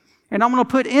woman. And I'm going to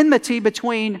put enmity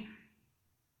between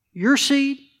your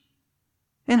seed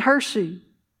and her seed.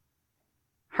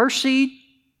 Her seed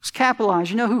was capitalized.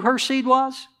 You know who her seed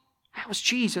was? That was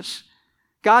Jesus.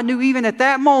 God knew even at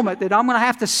that moment that I'm going to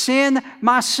have to send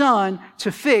my son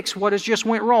to fix what has just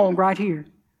went wrong right here.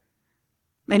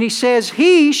 And he says,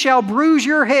 he shall bruise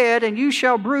your head and you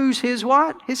shall bruise his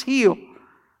what? His heel.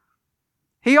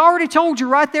 He already told you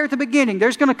right there at the beginning,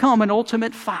 there's going to come an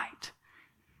ultimate fight.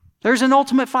 There's an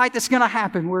ultimate fight that's going to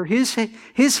happen where his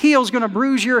heel is going to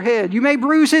bruise your head. You may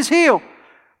bruise his heel.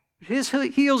 His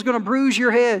heel is going to bruise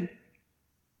your head.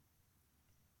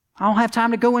 I don't have time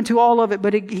to go into all of it,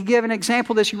 but he gave an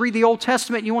example of this. You read the Old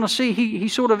Testament, and you want to see, he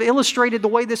sort of illustrated the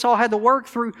way this all had to work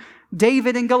through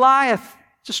David and Goliath.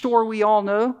 It's a story we all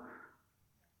know.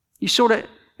 You sort of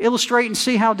illustrate and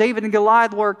see how David and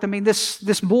Goliath worked. I mean,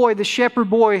 this boy, the shepherd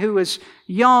boy who was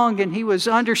young and he was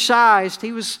undersized,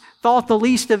 he was thought the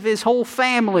least of his whole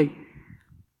family.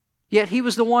 Yet he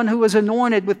was the one who was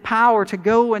anointed with power to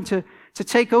go and to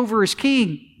take over as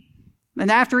king. And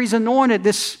after he's anointed,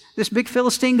 this big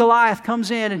Philistine Goliath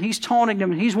comes in and he's taunting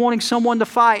him and he's wanting someone to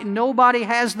fight. And nobody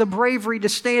has the bravery to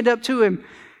stand up to him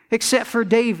except for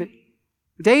David.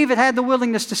 David had the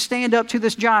willingness to stand up to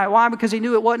this giant. Why? Because he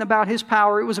knew it wasn't about his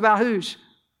power. It was about whose?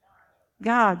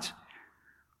 God's.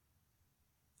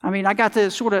 I mean, I got to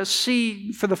sort of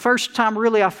see for the first time,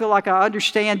 really, I feel like I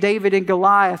understand David and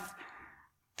Goliath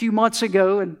a few months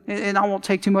ago. And I won't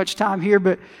take too much time here,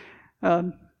 but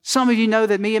some of you know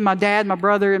that me and my dad, my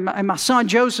brother, and my son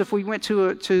Joseph, we went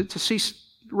to see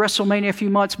WrestleMania a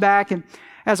few months back. And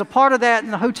as a part of that, in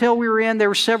the hotel we were in, there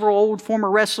were several old former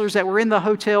wrestlers that were in the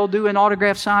hotel doing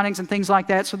autograph signings and things like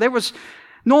that. So there was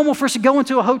normal for us to go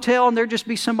into a hotel and there'd just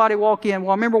be somebody walk in.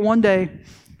 Well, I remember one day,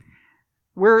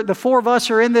 the four of us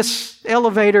are in this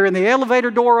elevator and the elevator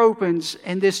door opens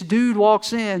and this dude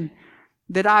walks in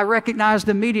that I recognized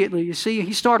immediately. You see,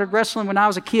 he started wrestling when I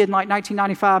was a kid in like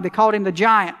 1995. They called him the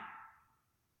Giant.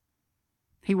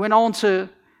 He went on to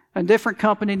a different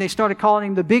company and they started calling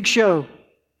him the Big Show.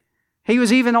 He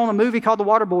was even on a movie called The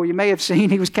Waterboy you may have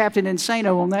seen. He was Captain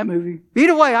Insano on that movie.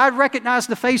 Either way, I recognized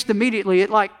the face immediately.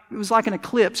 It was like an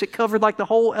eclipse. It covered like the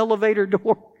whole elevator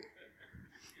door.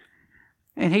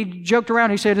 And he joked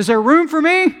around. He said, "Is there room for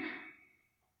me?"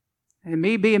 And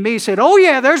me being me said, "Oh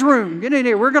yeah, there's room. Get in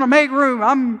here. We're going to make room.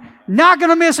 I'm not going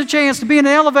to miss a chance to be in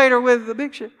the elevator with the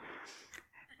Big Show."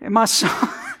 And my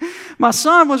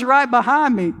son was right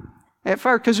behind me at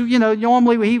first because,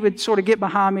 normally he would sort of get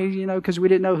behind me, because we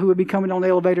didn't know who would be coming on the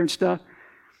elevator and stuff.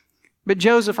 But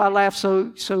Joseph, I laughed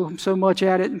so much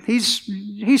at it.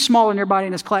 He's smaller than everybody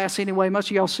in his class anyway. Most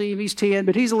of y'all see him. He's 10,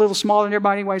 but he's a little smaller than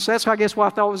everybody anyway. So that's why I guess why I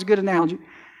thought it was a good analogy.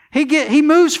 He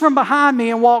moves from behind me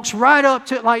and walks right up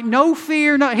to, like, no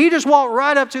fear. No, he just walked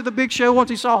right up to the Big Show once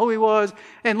he saw who he was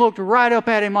and looked right up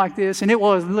at him like this. And it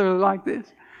was literally like this.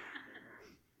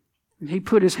 And he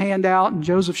put his hand out and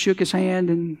Joseph shook his hand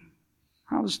and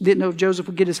didn't know if Joseph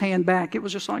would get his hand back. It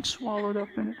was just like swallowed up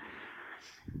in it.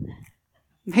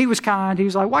 And he was kind. He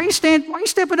was like, why are you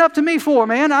stepping up to me for,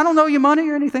 man? I don't know your money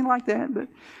or anything like that. But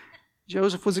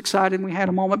Joseph was excited and we had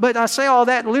a moment. But I say all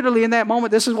that literally in that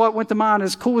moment. This is what went to mind.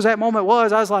 As cool as that moment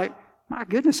was, I was like, my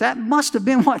goodness, that must have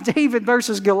been what David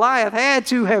versus Goliath had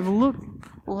to have looked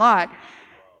like.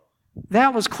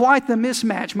 That was quite the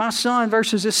mismatch. My son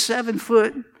versus this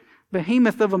 7-foot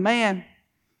behemoth of a man.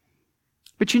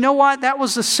 But you know what? That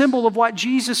was the symbol of what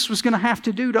Jesus was going to have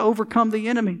to do to overcome the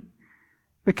enemy.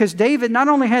 Because David not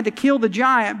only had to kill the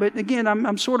giant, but again,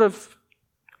 I'm sort of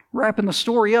wrapping the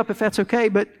story up if that's okay,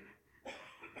 but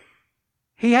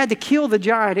he had to kill the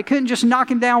giant. It couldn't just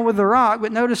knock him down with a rock,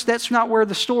 but notice that's not where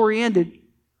the story ended.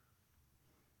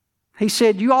 He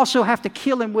said, you also have to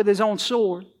kill him with his own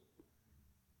sword.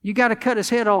 You got to cut his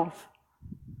head off.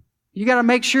 You got to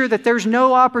make sure that there's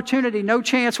no opportunity, no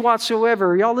chance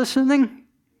whatsoever. Are y'all listening?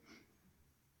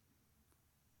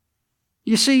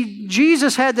 You see,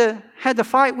 Jesus had to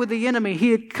fight with the enemy.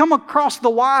 He had come across the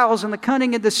wiles and the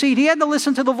cunning and deceit. He had to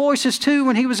listen to the voices too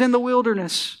when he was in the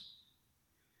wilderness.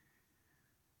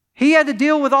 He had to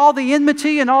deal with all the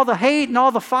enmity and all the hate and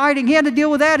all the fighting. He had to deal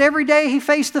with that every day he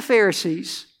faced the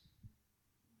Pharisees.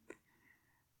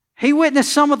 He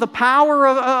witnessed some of the power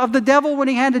of the devil when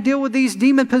he had to deal with these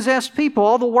demon-possessed people.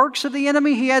 All the works of the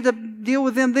enemy, he had to deal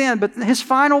with them then. But his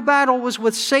final battle was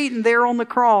with Satan there on the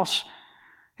cross.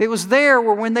 It was there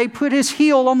where when they put his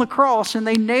heel on the cross and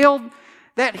they nailed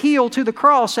that heel to the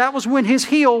cross, that was when his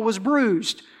heel was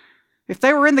bruised. If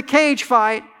they were in the cage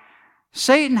fight,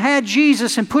 Satan had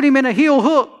Jesus and put him in a heel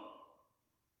hook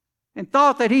and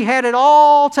thought that he had it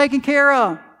all taken care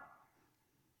of.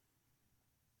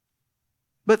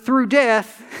 But through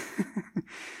death,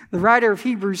 the writer of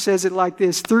Hebrews says it like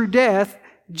this, through death,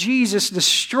 Jesus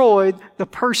destroyed the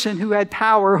person who had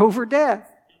power over death.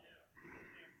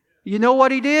 You know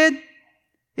what he did?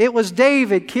 It was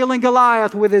David killing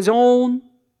Goliath with his own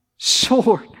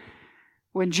sword.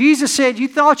 When Jesus said, you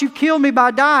thought you killed me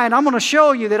by dying, I'm going to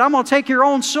show you that I'm going to take your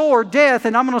own sword, death,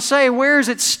 and I'm going to say, where's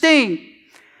its sting?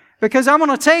 Because I'm going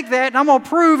to take that and I'm going to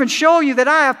prove and show you that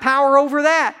I have power over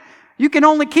that. You can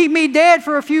only keep me dead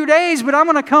for a few days, but I'm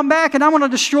going to come back and I'm going to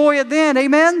destroy it then.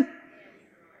 Amen?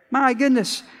 My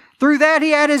goodness. Through that, he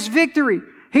had his victory.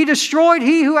 He destroyed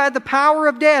he who had the power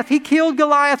of death. He killed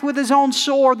Goliath with his own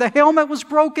sword. The helmet was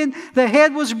broken. The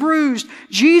head was bruised.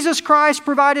 Jesus Christ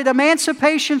provided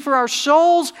emancipation for our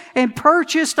souls and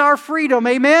purchased our freedom.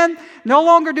 Amen? No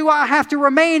longer do I have to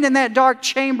remain in that dark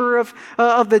chamber of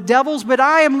the devils, but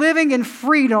I am living in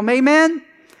freedom. Amen?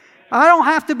 I don't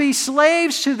have to be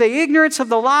slaves to the ignorance of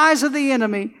the lies of the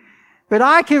enemy, but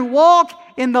I can walk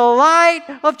in the light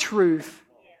of truth.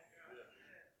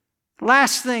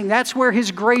 Last thing, that's where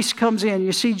His grace comes in.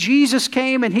 You see, Jesus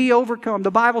came and He overcome.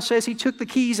 The Bible says He took the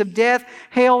keys of death,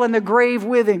 hell, and the grave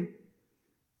with Him.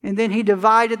 And then He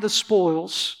divided the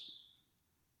spoils.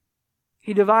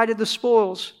 He divided the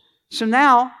spoils. So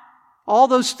now, all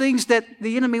those things that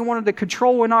the enemy wanted to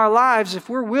control in our lives, if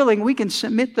we're willing, we can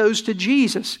submit those to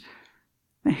Jesus.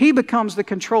 And He becomes the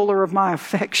controller of my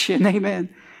affection.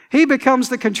 Amen. He becomes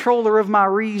the controller of my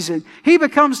reason. He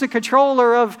becomes the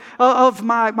controller of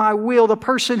my will, the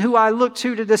person who I look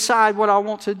to decide what I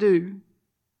want to do.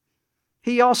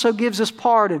 He also gives us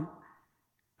pardon.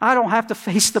 I don't have to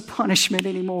face the punishment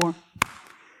anymore.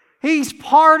 He's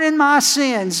pardoned my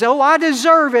sins. Oh, I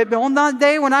deserve it. But on that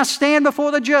day when I stand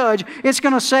before the judge, it's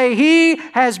going to say, He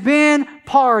has been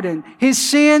pardoned. His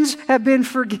sins have been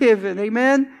forgiven.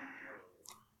 Amen?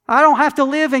 I don't have to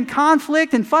live in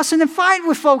conflict and fussing and fighting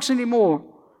with folks anymore.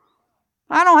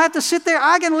 I don't have to sit there.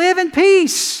 I can live in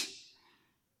peace.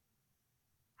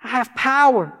 I have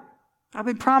power. I've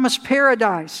been promised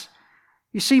paradise.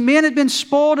 You see, men had been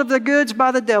spoiled of their goods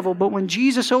by the devil, but when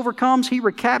Jesus overcomes, He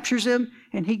recaptures them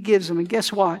and He gives them. And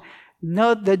guess what?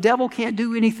 No, the devil can't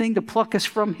do anything to pluck us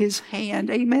from His hand.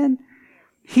 Amen?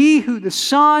 He who the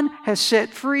Son has set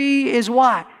free is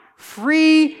what?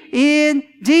 Free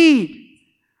indeed.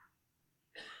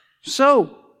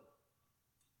 So,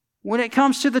 when it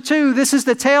comes to the two, this is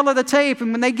the tail of the tape.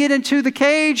 And when they get into the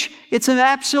cage, it's an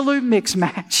absolute mix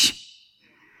match.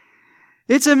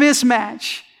 It's a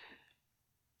mismatch.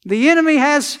 The enemy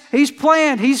he's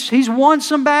planned. He's won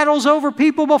some battles over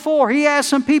people before. He has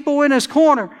some people in his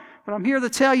corner. But I'm here to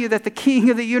tell you that the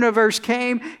King of the universe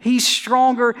came. He's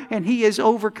stronger and He has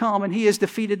overcome and He has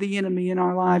defeated the enemy in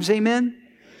our lives. Amen?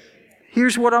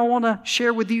 Here's what I want to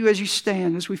share with you as you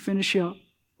stand, as we finish up.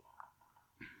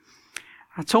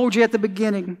 I told you at the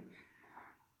beginning,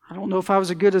 I don't know if I was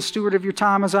as good a steward of your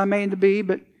time as I mean to be,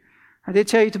 but I did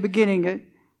tell you at the beginning,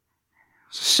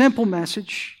 it's a simple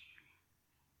message.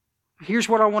 Here's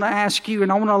what I want to ask you,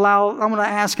 and I'm going to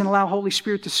ask and allow Holy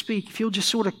Spirit to speak. If you'll just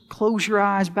sort of close your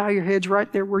eyes, bow your heads right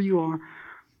there where you are.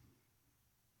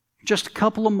 Just a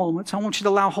couple of moments. I want you to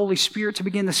allow Holy Spirit to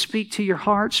begin to speak to your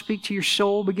heart, speak to your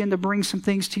soul, begin to bring some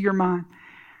things to your mind.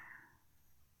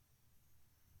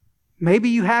 Maybe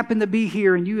you happen to be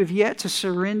here and you have yet to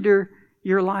surrender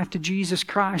your life to Jesus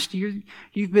Christ.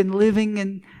 You've been living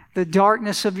in the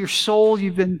darkness of your soul.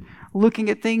 You've been looking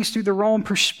at things through the wrong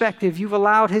perspective. You've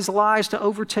allowed His lies to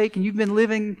overtake and you've been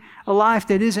living a life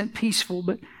that isn't peaceful.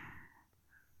 But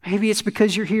maybe it's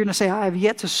because you're here to say, I have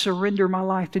yet to surrender my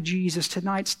life to Jesus.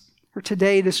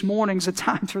 Today, this morning's a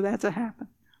time for that to happen.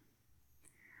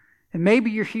 And maybe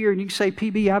you're here and you say,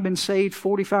 PB, I've been saved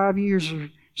 45 years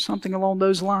or something along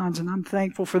those lines, and I'm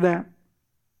thankful for that.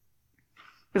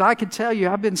 But I can tell you,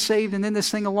 I've been saved and in this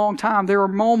thing a long time. There are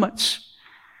moments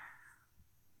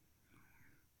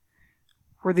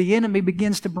where the enemy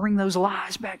begins to bring those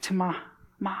lies back to my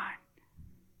mind.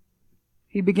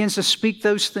 He begins to speak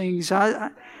those things.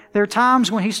 There are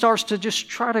times when he starts to just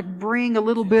try to bring a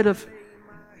little bit of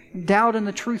doubt in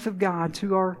the truth of God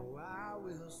to our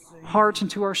hearts and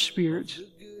to our spirits.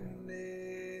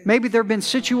 Maybe there have been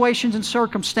situations and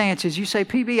circumstances. You say,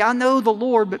 PB, I know the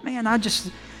Lord, but man,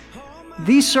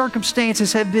 these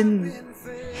circumstances have been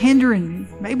hindering me.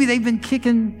 Maybe they've been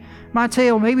kicking my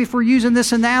tail. Maybe if we're using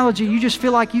this analogy, you just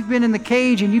feel like you've been in the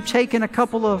cage and you've taken a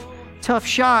couple of tough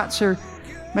shots, or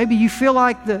maybe you feel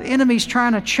like the enemy's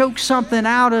trying to choke something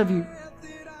out of you.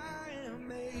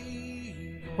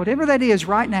 Whatever that is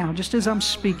right now, just as I'm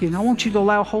speaking, I want you to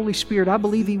allow Holy Spirit. I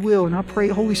believe He will, and I pray,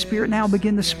 Holy Spirit, now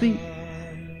begin to speak.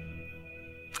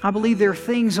 I believe there are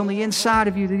things on the inside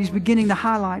of you that He's beginning to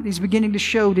highlight, He's beginning to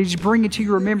show, that He's bringing to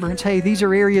your remembrance. Hey, these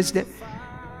are areas that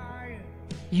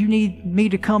you need me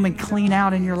to come and clean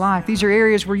out in your life. These are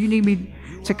areas where you need me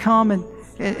to come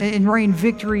and reign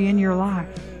victory in your life.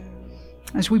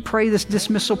 As we pray this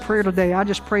dismissal prayer today, I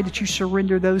just pray that you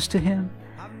surrender those to Him,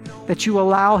 that you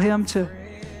allow Him to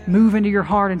move into your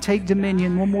heart and take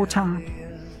dominion one more time.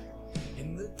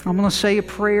 I'm going to say a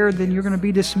prayer, then you're going to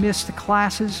be dismissed to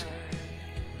classes.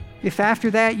 If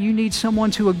after that you need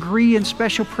someone to agree in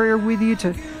special prayer with you,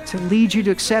 to lead you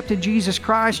to accept Jesus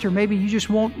Christ, or maybe you just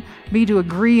want me to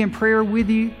agree in prayer with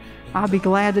you, I'll be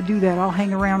glad to do that. I'll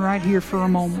hang around right here for a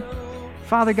moment.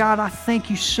 Father God, I thank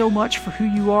you so much for who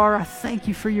you are. I thank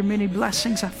you for your many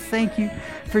blessings. I thank you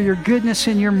for your goodness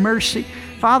and your mercy.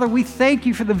 Father, we thank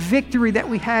you for the victory that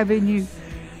we have in you.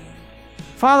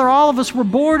 Father, all of us were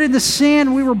born into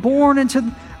sin. We were born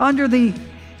under the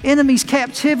enemy's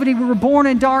captivity. We were born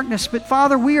in darkness. But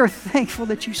Father, we are thankful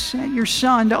that you sent your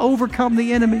Son to overcome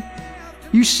the enemy.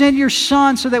 You sent your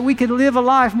Son so that we could live a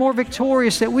life more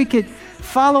victorious, that we could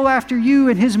follow after you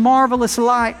in His marvelous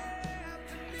light.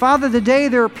 Father, today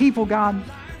there are people, God,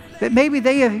 that maybe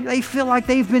they feel like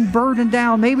they've been burdened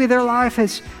down. Maybe their life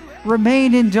has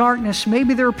remained in darkness.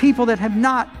 Maybe there are people that have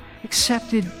not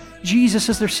accepted Jesus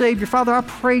as their Savior. Father, I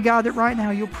pray, God, that right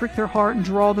now you'll prick their heart and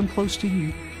draw them close to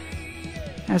you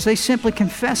as they simply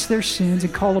confess their sins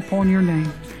and call upon your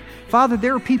name. Father,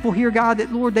 there are people here, God,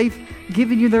 that, Lord, they've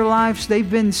given you their lives. They've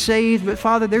been saved. But,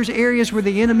 Father, there's areas where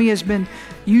the enemy has been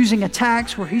using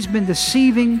attacks, where he's been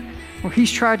deceiving, where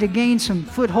he's tried to gain some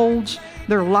footholds.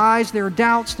 There are lies, there are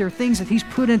doubts, there are things that he's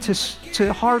put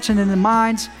into hearts and into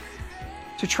minds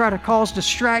to try to cause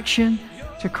distraction,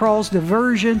 to cause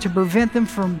diversion, to prevent them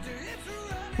from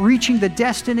reaching the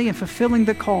destiny and fulfilling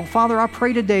the call. Father, I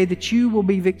pray today that you will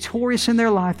be victorious in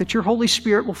their life, that your Holy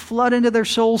Spirit will flood into their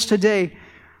souls today,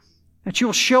 that you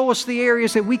will show us the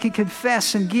areas that we can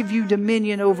confess and give you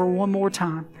dominion over one more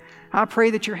time. I pray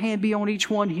that your hand be on each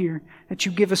one here, that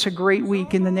you give us a great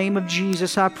week. In the name of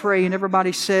Jesus, I pray. And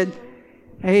everybody said,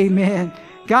 amen.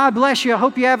 God bless you. I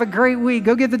hope you have a great week.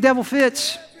 Go give the devil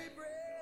fits.